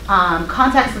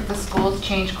contacts at the schools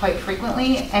change quite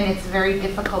frequently, and it's very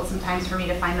difficult sometimes for me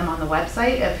to find them on the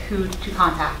website of who to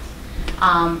contact.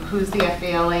 Who's the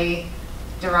FBLA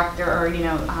director or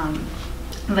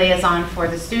liaison for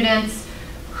the students?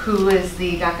 Who is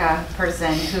the DECA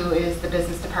person? Who is the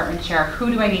business department chair?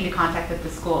 Who do I need to contact at the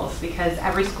schools? Because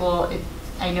every school,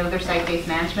 I know they're site-based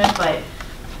management, but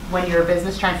when you're a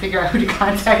business trying to figure out who to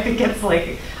contact, it gets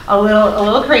like a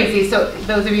little crazy. So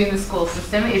those of you in the school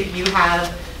system, if you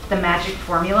have the magic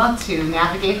formula to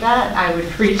navigate that, I would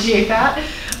appreciate that.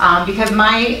 Because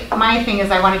my thing is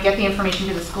I want to get the information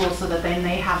to the schools so that then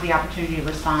they have the opportunity to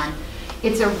respond.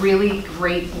 It's a really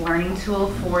great learning tool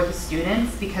for the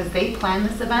students because they plan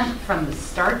this event from the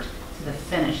start to the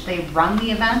finish. They run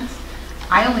the event.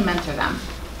 I only mentor them.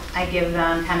 I give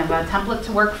them kind of a template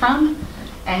to work from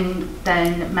and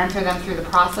then mentor them through the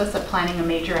process of planning a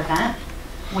major event.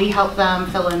 We help them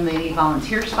fill in the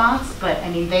volunteer spots, but I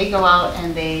mean, they go out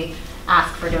and they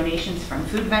ask for donations from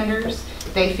food vendors.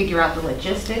 They figure out the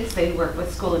logistics. They work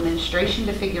with school administration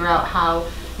to figure out how,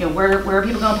 where are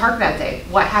people going to park that day?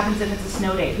 What happens if it's a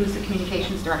snow day? Who's the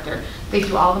communications director? They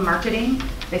do all the marketing.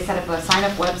 They set up a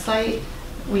sign-up website.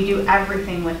 We do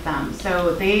everything with them.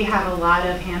 So they have a lot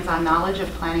of hands-on knowledge of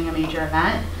planning a major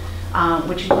event,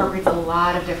 which incorporates a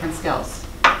lot of different skills.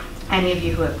 Any of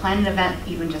you who have planned an event,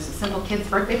 even just a simple kid's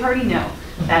birthday party, know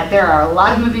that there are a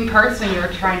lot of moving parts when you're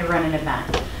trying to run an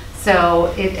event. So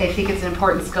I think it's an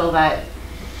important skill that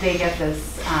they get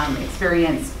this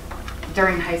experience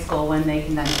during high school when they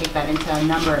can then take that into a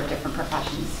number of different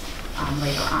professions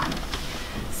later on.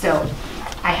 So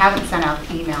I haven't sent out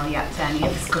the email yet to any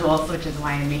of the schools, which is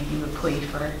why I'm making the plea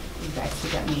for you guys to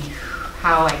get me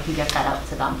how I can get that out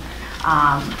to them.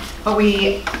 But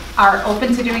we are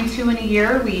open to doing 2 in a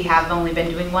year. We have only been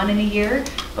doing 1 in a year,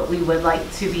 but we would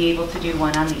like to be able to do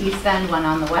 1 on the east end, 1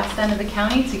 on the west end of the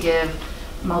county to give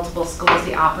multiple schools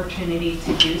the opportunity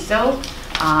to do so.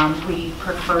 We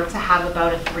prefer to have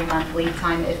about a 3-month lead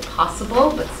time if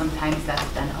possible, but sometimes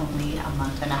that's been only a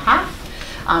month and a half,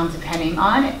 depending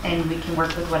on it, and we can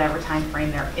work with whatever time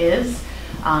frame there is.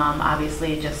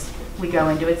 Obviously, we go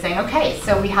into it saying, okay,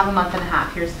 so we have a month and a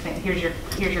half. Here's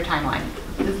your timeline.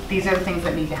 These are the things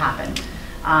that need to happen,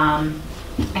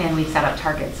 and we set up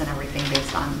targets and everything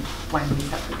based on when we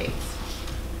set the dates.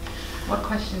 What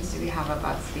questions do we have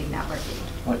about speed networking?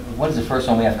 What is the first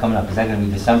one we have coming up? Is that going to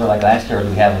be December like last year, or do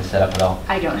we have one set up at all?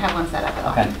 I don't have one set up at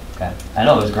all. Okay. I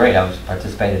know it was great. I was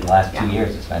participated the last 2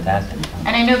 years. It's fantastic.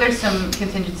 And I know there's some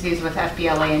contingencies with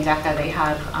FBLA and DECA. They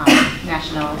have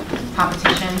national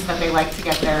competitions that they like to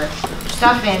get their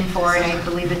stuff in for, and I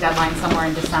believe the deadline's somewhere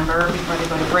in December before they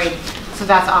go to break. So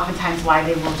that's oftentimes why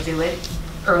they will do it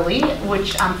early,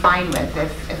 which I'm fine with.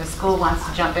 If a school wants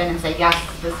to jump in and say, yes,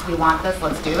 we want this,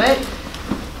 let's do it,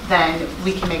 then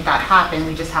we can make that happen.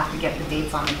 We just have to get the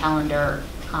dates on the calendar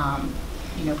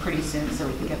pretty soon so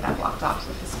we can get that blocked off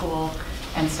with the school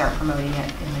and start promoting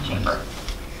it in the chamber.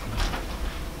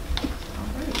 All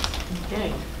right.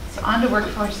 Okay. So on to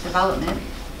workforce development.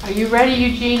 Are you ready,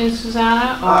 Eugene and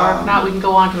Susanna, or not? We can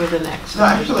go on to the next. No,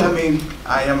 actually,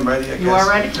 I am ready, I guess. You are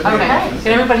ready? Okay. Can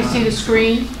everybody see the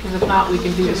screen? Because if not, we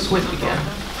can do the switch again.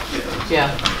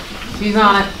 Yeah. She's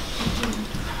on it.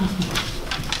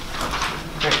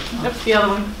 Great. Yep, the other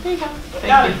one. There you go.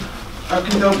 Thank you.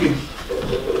 Okie dokie.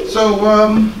 So,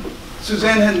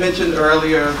 Suzanne had mentioned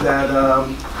earlier that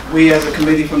we as a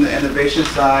committee from the innovation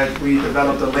side, we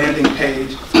developed a landing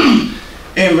page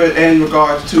in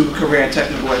regards to career and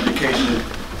technical education.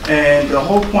 And the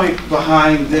whole point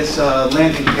behind this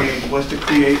landing page was to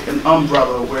create an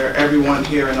umbrella where everyone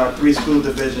here in our 3 school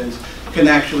divisions can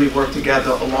actually work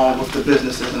together along with the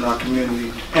businesses in our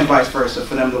community and vice versa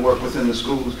for them to work within the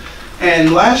schools.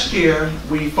 And last year,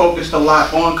 we focused a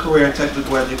lot on career and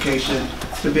technical education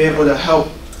to be able to help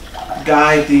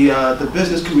guide the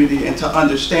business community into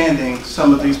understanding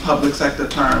some of these public sector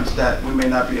terms that we may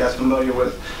not be as familiar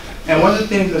with. And one of the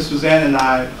things that Susanna and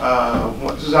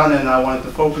I wanted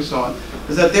to focus on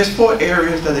is that there's 4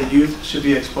 areas that a youth should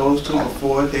be exposed to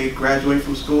before they graduate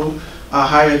from school.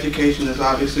 Higher education is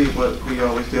obviously what we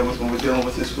always deal with when we're dealing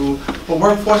with in school. But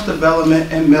workforce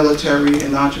development and military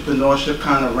and entrepreneurship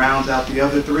kind of rounds out the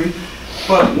other 3.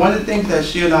 But one of the things that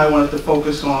she and I wanted to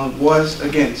focus on was,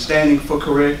 again, standing for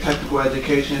career technical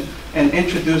education and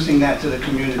introducing that to the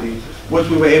community, which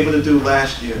we were able to do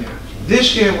last year.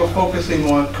 This year, we're focusing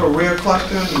on career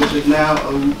clusters, which is now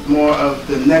more of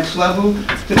the next level,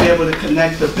 to be able to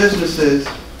connect the businesses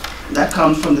that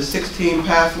comes from the 16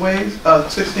 pathways,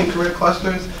 16 career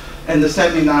clusters, and the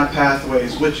 79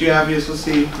 pathways, which you obviously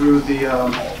see through the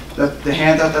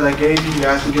handout that I gave you. You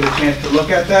guys can get a chance to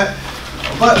look at that.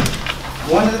 But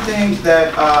one of the things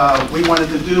that we wanted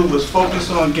to do was focus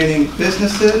on getting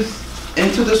businesses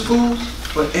into the schools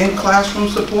for in-classroom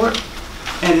support.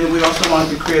 And then we also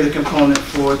wanted to create a component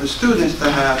for the students to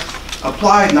have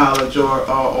applied knowledge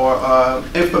or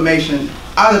information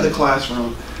out of the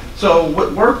classroom. So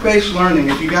with work-based learning,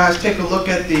 if you guys take a look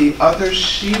at the other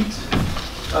sheet,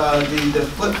 the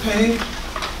flip page,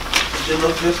 it should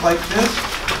look just like this.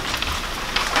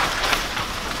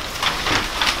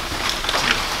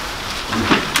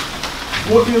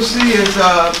 What you'll see is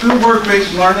through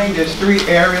work-based learning, there's 3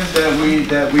 areas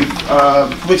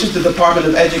which is the Department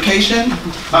of Education.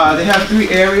 They have 3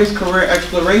 areas: career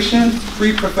exploration,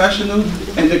 pre-professional,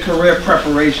 and the career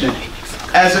preparation.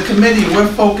 As a committee, we're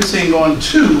focusing on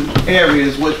 2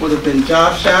 areas, which would have been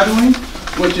job shadowing,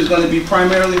 which is going to be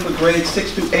primarily for grades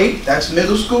 6 to 8, that's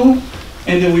middle school.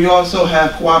 And then we also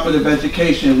have cooperative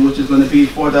education, which is going to be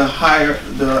for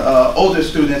the older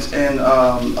students in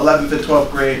 11th and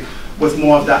 12th grade, with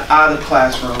more of the out of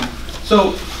classroom.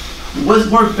 So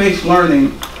with work-based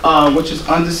learning, which is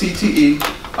under CTE,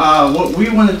 what we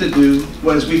wanted to do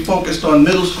was we focused on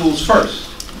middle schools first,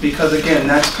 because again,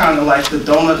 that's kind of like the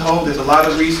donut hole. There's a lot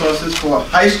of resources for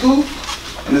high school,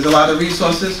 and there's a lot of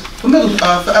resources for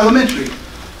for elementary.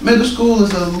 Middle school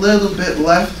is a little bit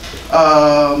left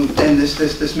in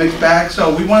this mixed bag,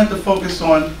 so we wanted to focus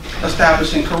on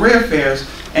establishing career fairs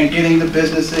and getting the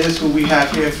businesses who we have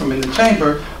here from in the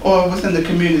chamber or within the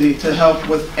community to help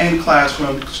with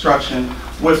in-classroom instruction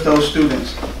with those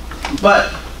students.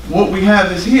 But what we have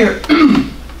is here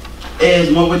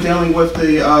is when we're dealing with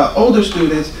the older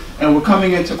students and we're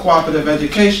coming into cooperative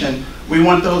education, we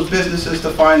want those businesses to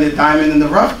find their diamond in the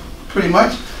rough, pretty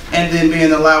much, and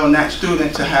then allowing that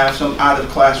student to have some out of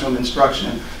classroom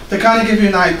instruction. To kind of give you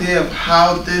an idea of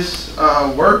how this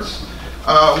works,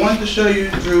 I wanted to show you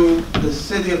through the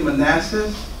city of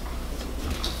Manassas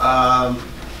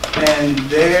and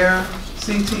their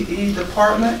CTE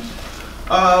department.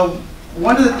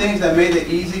 One of the things that made it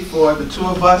easy for the two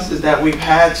of us is that we've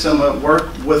had some work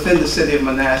within the city of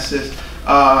Manassas.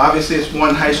 Obviously, it's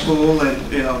one high school,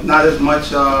 and not as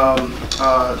much of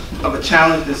a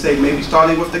challenge to say maybe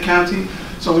starting with the county.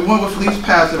 So we went with least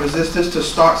paths of resistance to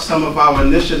start some of our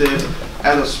initiatives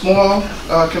as a small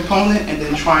component, and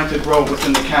then trying to grow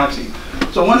within the county.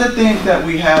 So one of the things that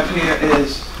we have here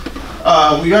is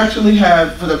we actually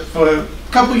have for a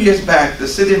couple years back, the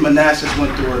city of Manassas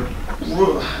went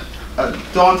through a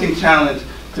daunting challenge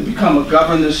to become a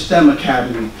governor's STEM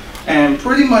academy. And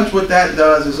pretty much what that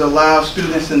does is allow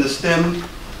students in the STEM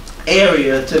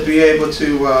area to be able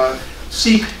to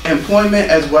seek employment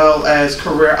as well as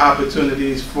career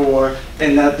opportunities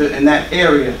in that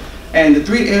area. And the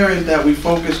three areas that we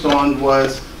focused on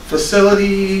was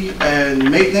facility and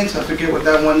maintenance. I forget what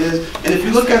that one is. And if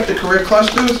you look at the career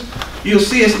clusters, you'll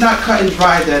see it's not cut and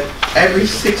dry that every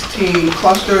 16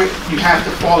 cluster you have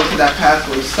to fall into that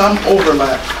pathway. Some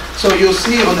overlap. So you'll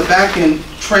see on the back end,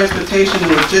 transportation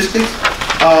and logistics,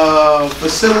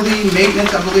 facility,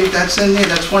 maintenance, I believe that's in there.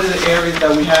 That's one of the areas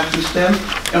that we have through STEM.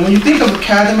 And when you think of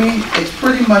academy, it's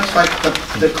pretty much like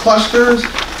the clusters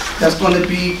that's going to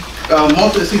be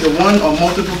it's either one or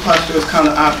multiple clusters kind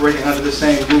of operating under the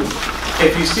same roof.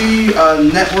 If you see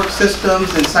network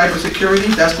systems and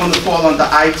cybersecurity, that's going to fall under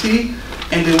IT.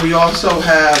 And then we also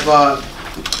have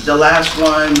the last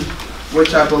one,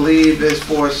 which I believe is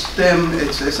for STEM.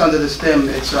 It's under the STEM.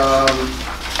 It's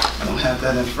I don't have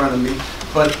that in front of me.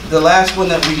 But the last one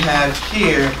that we have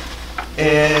here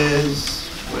is,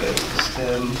 where is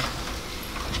STEM?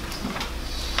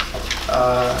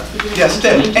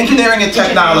 STEM, engineering and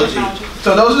technology.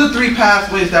 So those are the three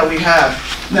pathways that we have.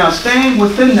 Now, staying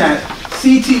within that,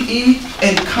 CTE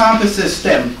encompasses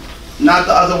STEM, not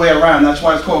the other way around. That's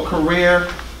why it's called career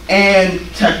and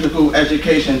technical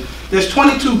education. There's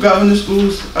 22 governor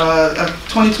schools,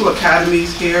 22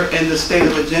 academies here in the state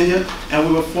of Virginia, and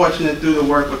we were fortunate through the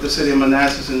work with the city of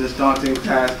Manassas in this daunting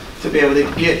task to be able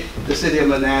to get the city of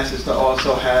Manassas to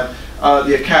also have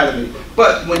the academy.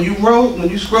 But when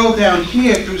you scroll down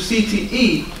here through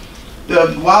CTE,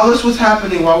 while this was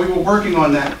happening, while we were working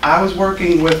on that, I was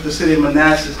working with the city of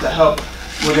Manassas to help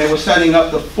where they were setting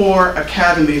up the 4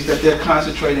 academies that they're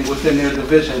concentrating within their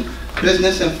division.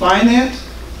 Business and finance,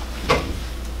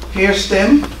 here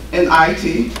STEM and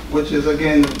IT, which is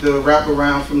again the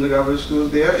wraparound from the governor's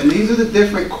schools there. And these are the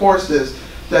different courses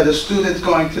that the student's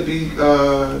going to be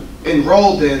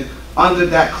enrolled in under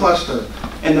that cluster.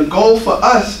 And the goal for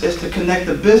us is to connect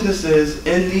the businesses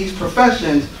in these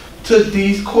professions to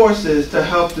these courses to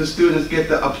help the students get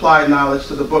the applied knowledge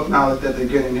to the book knowledge that they're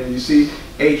getting here. You see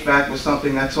HVAC was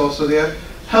something that's also there.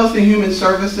 Health and Human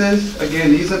Services,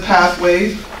 again, these are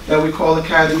pathways that we call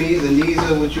academies, and these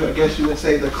are what I guess you would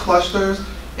say the clusters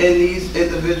in these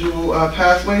individual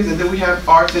pathways. And then we have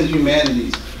Arts and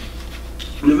Humanities.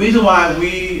 And the reason why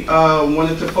we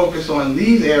wanted to focus on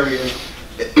these areas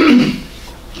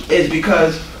is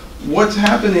because what's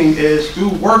happening is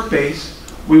through Workbase,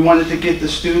 we wanted to get the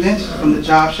students from the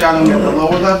job shadowing at the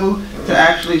lower level to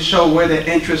actually show where their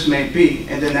interests may be.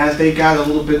 And then as they got a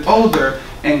little bit older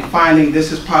and finding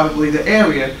this is probably the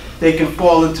area, they can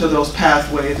fall into those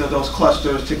pathways or those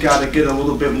clusters to get a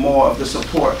little bit more of the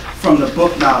support from the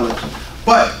book knowledge.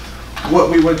 But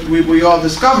what we all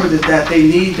discovered is that they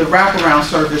need the wraparound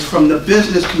service from the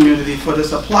business community for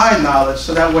this applied knowledge,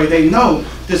 so that way they know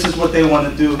this is what they want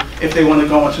to do if they want to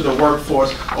go into the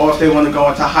workforce or if they want to go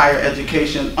into higher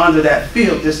education under that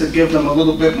field. This will give them a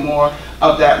little bit more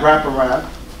of that wraparound.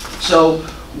 So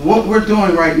what we're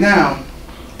doing right now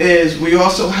is we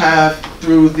also have,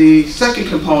 through the second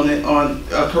component on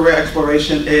career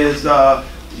exploration, is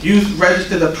youth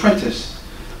registered apprentice,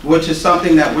 which is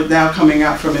something that we're now coming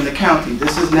out from in the county.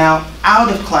 This is now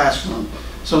out of classroom.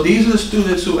 So these are the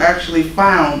students who actually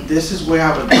found this is where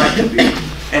I would like to be,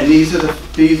 and these are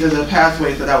the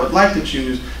pathways that I would like to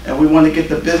choose, and we want to get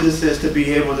the businesses to be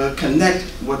able to connect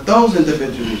with those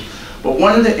individuals. But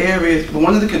one of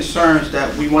the concerns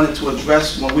that we wanted to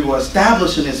address when we were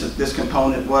establishing this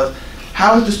component was,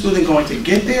 how is the student going to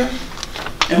get there,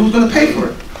 and who's going to pay for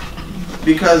it?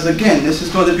 Because again, this is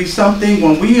going to be something,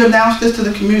 when we announce this to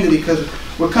the community, because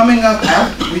we're coming up,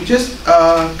 we just,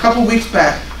 a couple weeks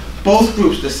back, both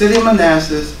groups, the city of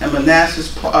Manassas and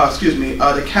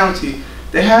the county,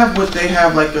 they have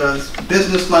like a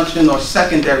business luncheon or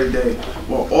secondary day,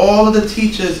 where all of the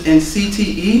teachers in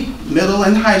CTE, middle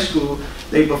and high school,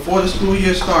 before the school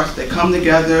year starts, they come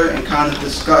together and kind of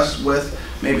discuss with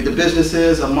maybe the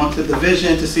businesses amongst the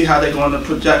division to see how they're going to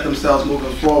project themselves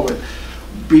moving forward.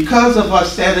 Because of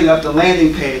us setting up the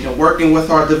landing page and working with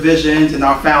our divisions and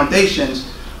our foundations,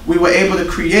 we were able to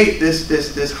create this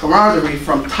camaraderie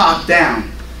from top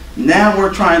down. Now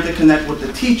we're trying to connect with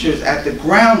the teachers at the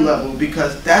ground level,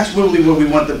 because that's really where we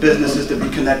want the businesses to be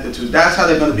connected to. That's how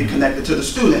they're going to be connected to the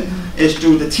student, is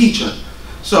through the teacher.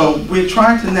 So we're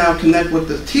trying to now connect with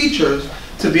the teachers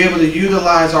to be able to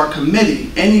utilize our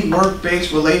committee, any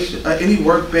work-based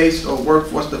or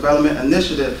workforce development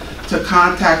initiative, to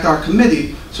contact our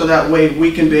committee, so that way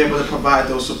we can be able to provide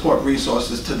those support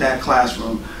resources to that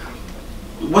classroom.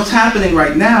 What's happening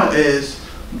right now is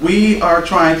we are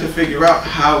trying to figure out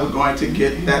how we're going to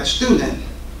get that student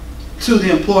to the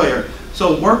employer.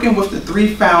 So working with the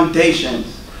 3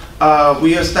 foundations,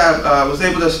 we was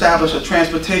able to establish a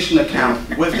transportation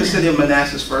account with the city of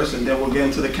Manassas first, and then we'll get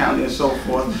into the county and so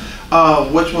forth,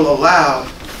 which will allow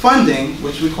funding,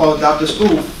 which we call Adopt a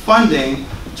School funding,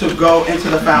 to go into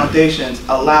the foundations,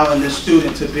 allowing the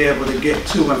student to be able to get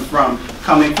to and from,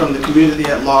 coming from the community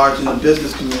at large and the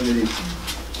business community.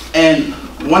 And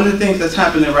one of the things that's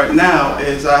happening right now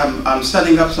is I'm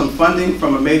setting up some funding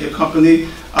from a major company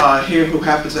here who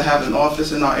happens to have an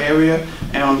office in our area,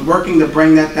 and I'm working to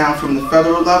bring that down from the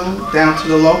federal level down to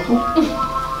the local.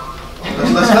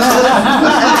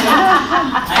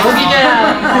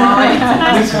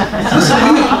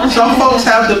 Some folks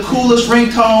have the coolest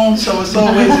ringtone, so it's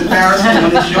always embarrassing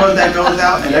when it's yours that goes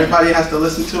out and everybody has to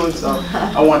listen to it, so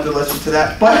I want to listen to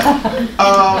that. But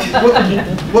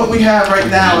what we have right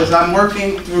now is I'm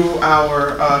working through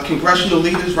our congressional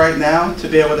leaders right now to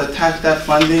be able to attach that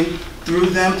funding through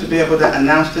them to be able to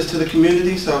announce this to the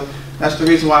community. So that's the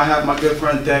reason why I have my good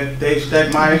friend Dave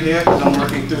Stegmeyer here, because I'm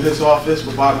working through his office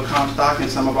with Barbara Comstock and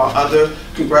some of our other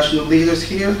congressional leaders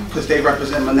here, because they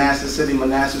represent Manassas City,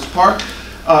 Manassas Park.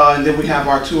 And then we have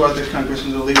our 2 other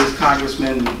congressional leaders,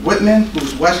 Congressman Whitman,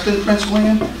 who's Western Prince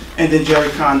William, and then Jerry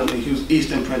Connolly, who's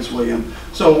Eastern Prince William.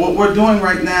 So what we're doing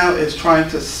right now is trying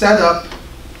to set up,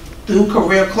 through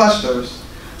career clusters,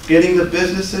 getting the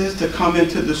businesses to come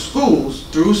into the schools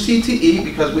through CTE,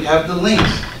 because we have the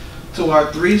links to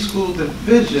our 3 school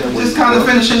divisions. Just kind of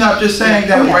finishing up, just saying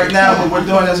that right now what we're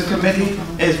doing as a committee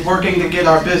is working to get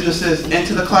our businesses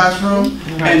into the classroom,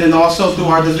 and then also through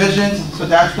our divisions. So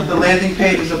that's what the landing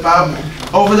page is about.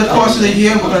 Over the course of the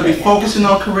year, we're going to be focusing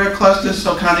on career clusters,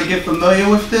 so kind of get familiar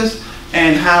with this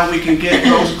and how we can get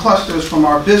those clusters from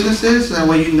our businesses, so that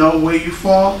way you know where you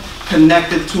fall,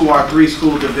 connected to our 3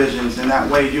 school divisions, and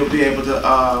that way you'll be able to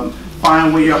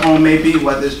find where your home may be,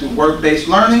 whether it's through work-based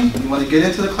learning, you want to get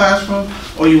into the classroom,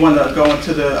 or you want to go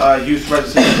into the youth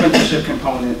resident apprenticeship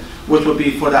component, which would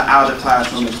be for the outer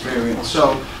classroom experience.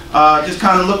 So just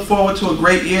kind of look forward to a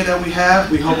great year that we have.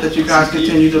 We hope that you guys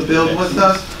continue to build with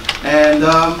us. And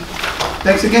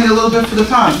thanks again a little bit for the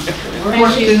time.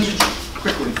 Questions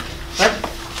quickly.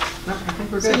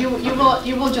 So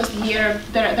you will just hear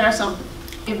there are some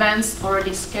events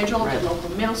already scheduled at local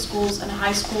middle schools and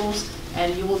high schools,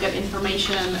 and you will get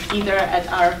information either at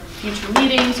our future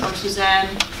meetings, or Suzanne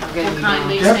will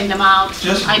kindly send them out.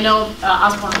 I know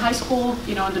Osborne High School,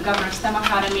 you know, the Governor STEM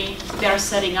Academy, they're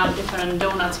setting up different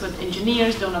donuts with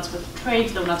engineers, donuts with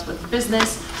trades, donuts with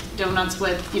business, donuts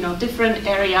with, you know, different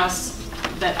areas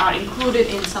that are included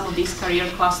in some of these career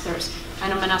clusters. I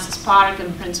know Manassas Park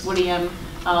and Prince William,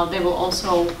 they will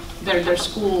also, their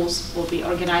schools will be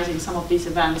organizing some of these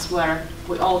events where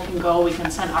we all can go. We can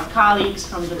send our colleagues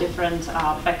from the different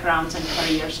backgrounds and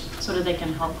careers so that they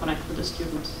can help connect with the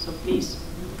students. So please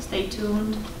stay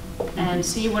tuned and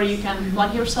see where you can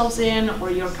plug yourselves in, or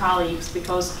your colleagues,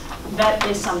 because that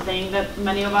is something that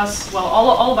many of us, well,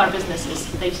 all of our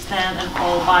businesses, they stand and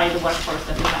fall by the workforce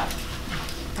that we have.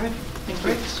 All right.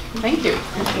 Thank you.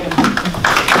 Thank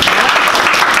you.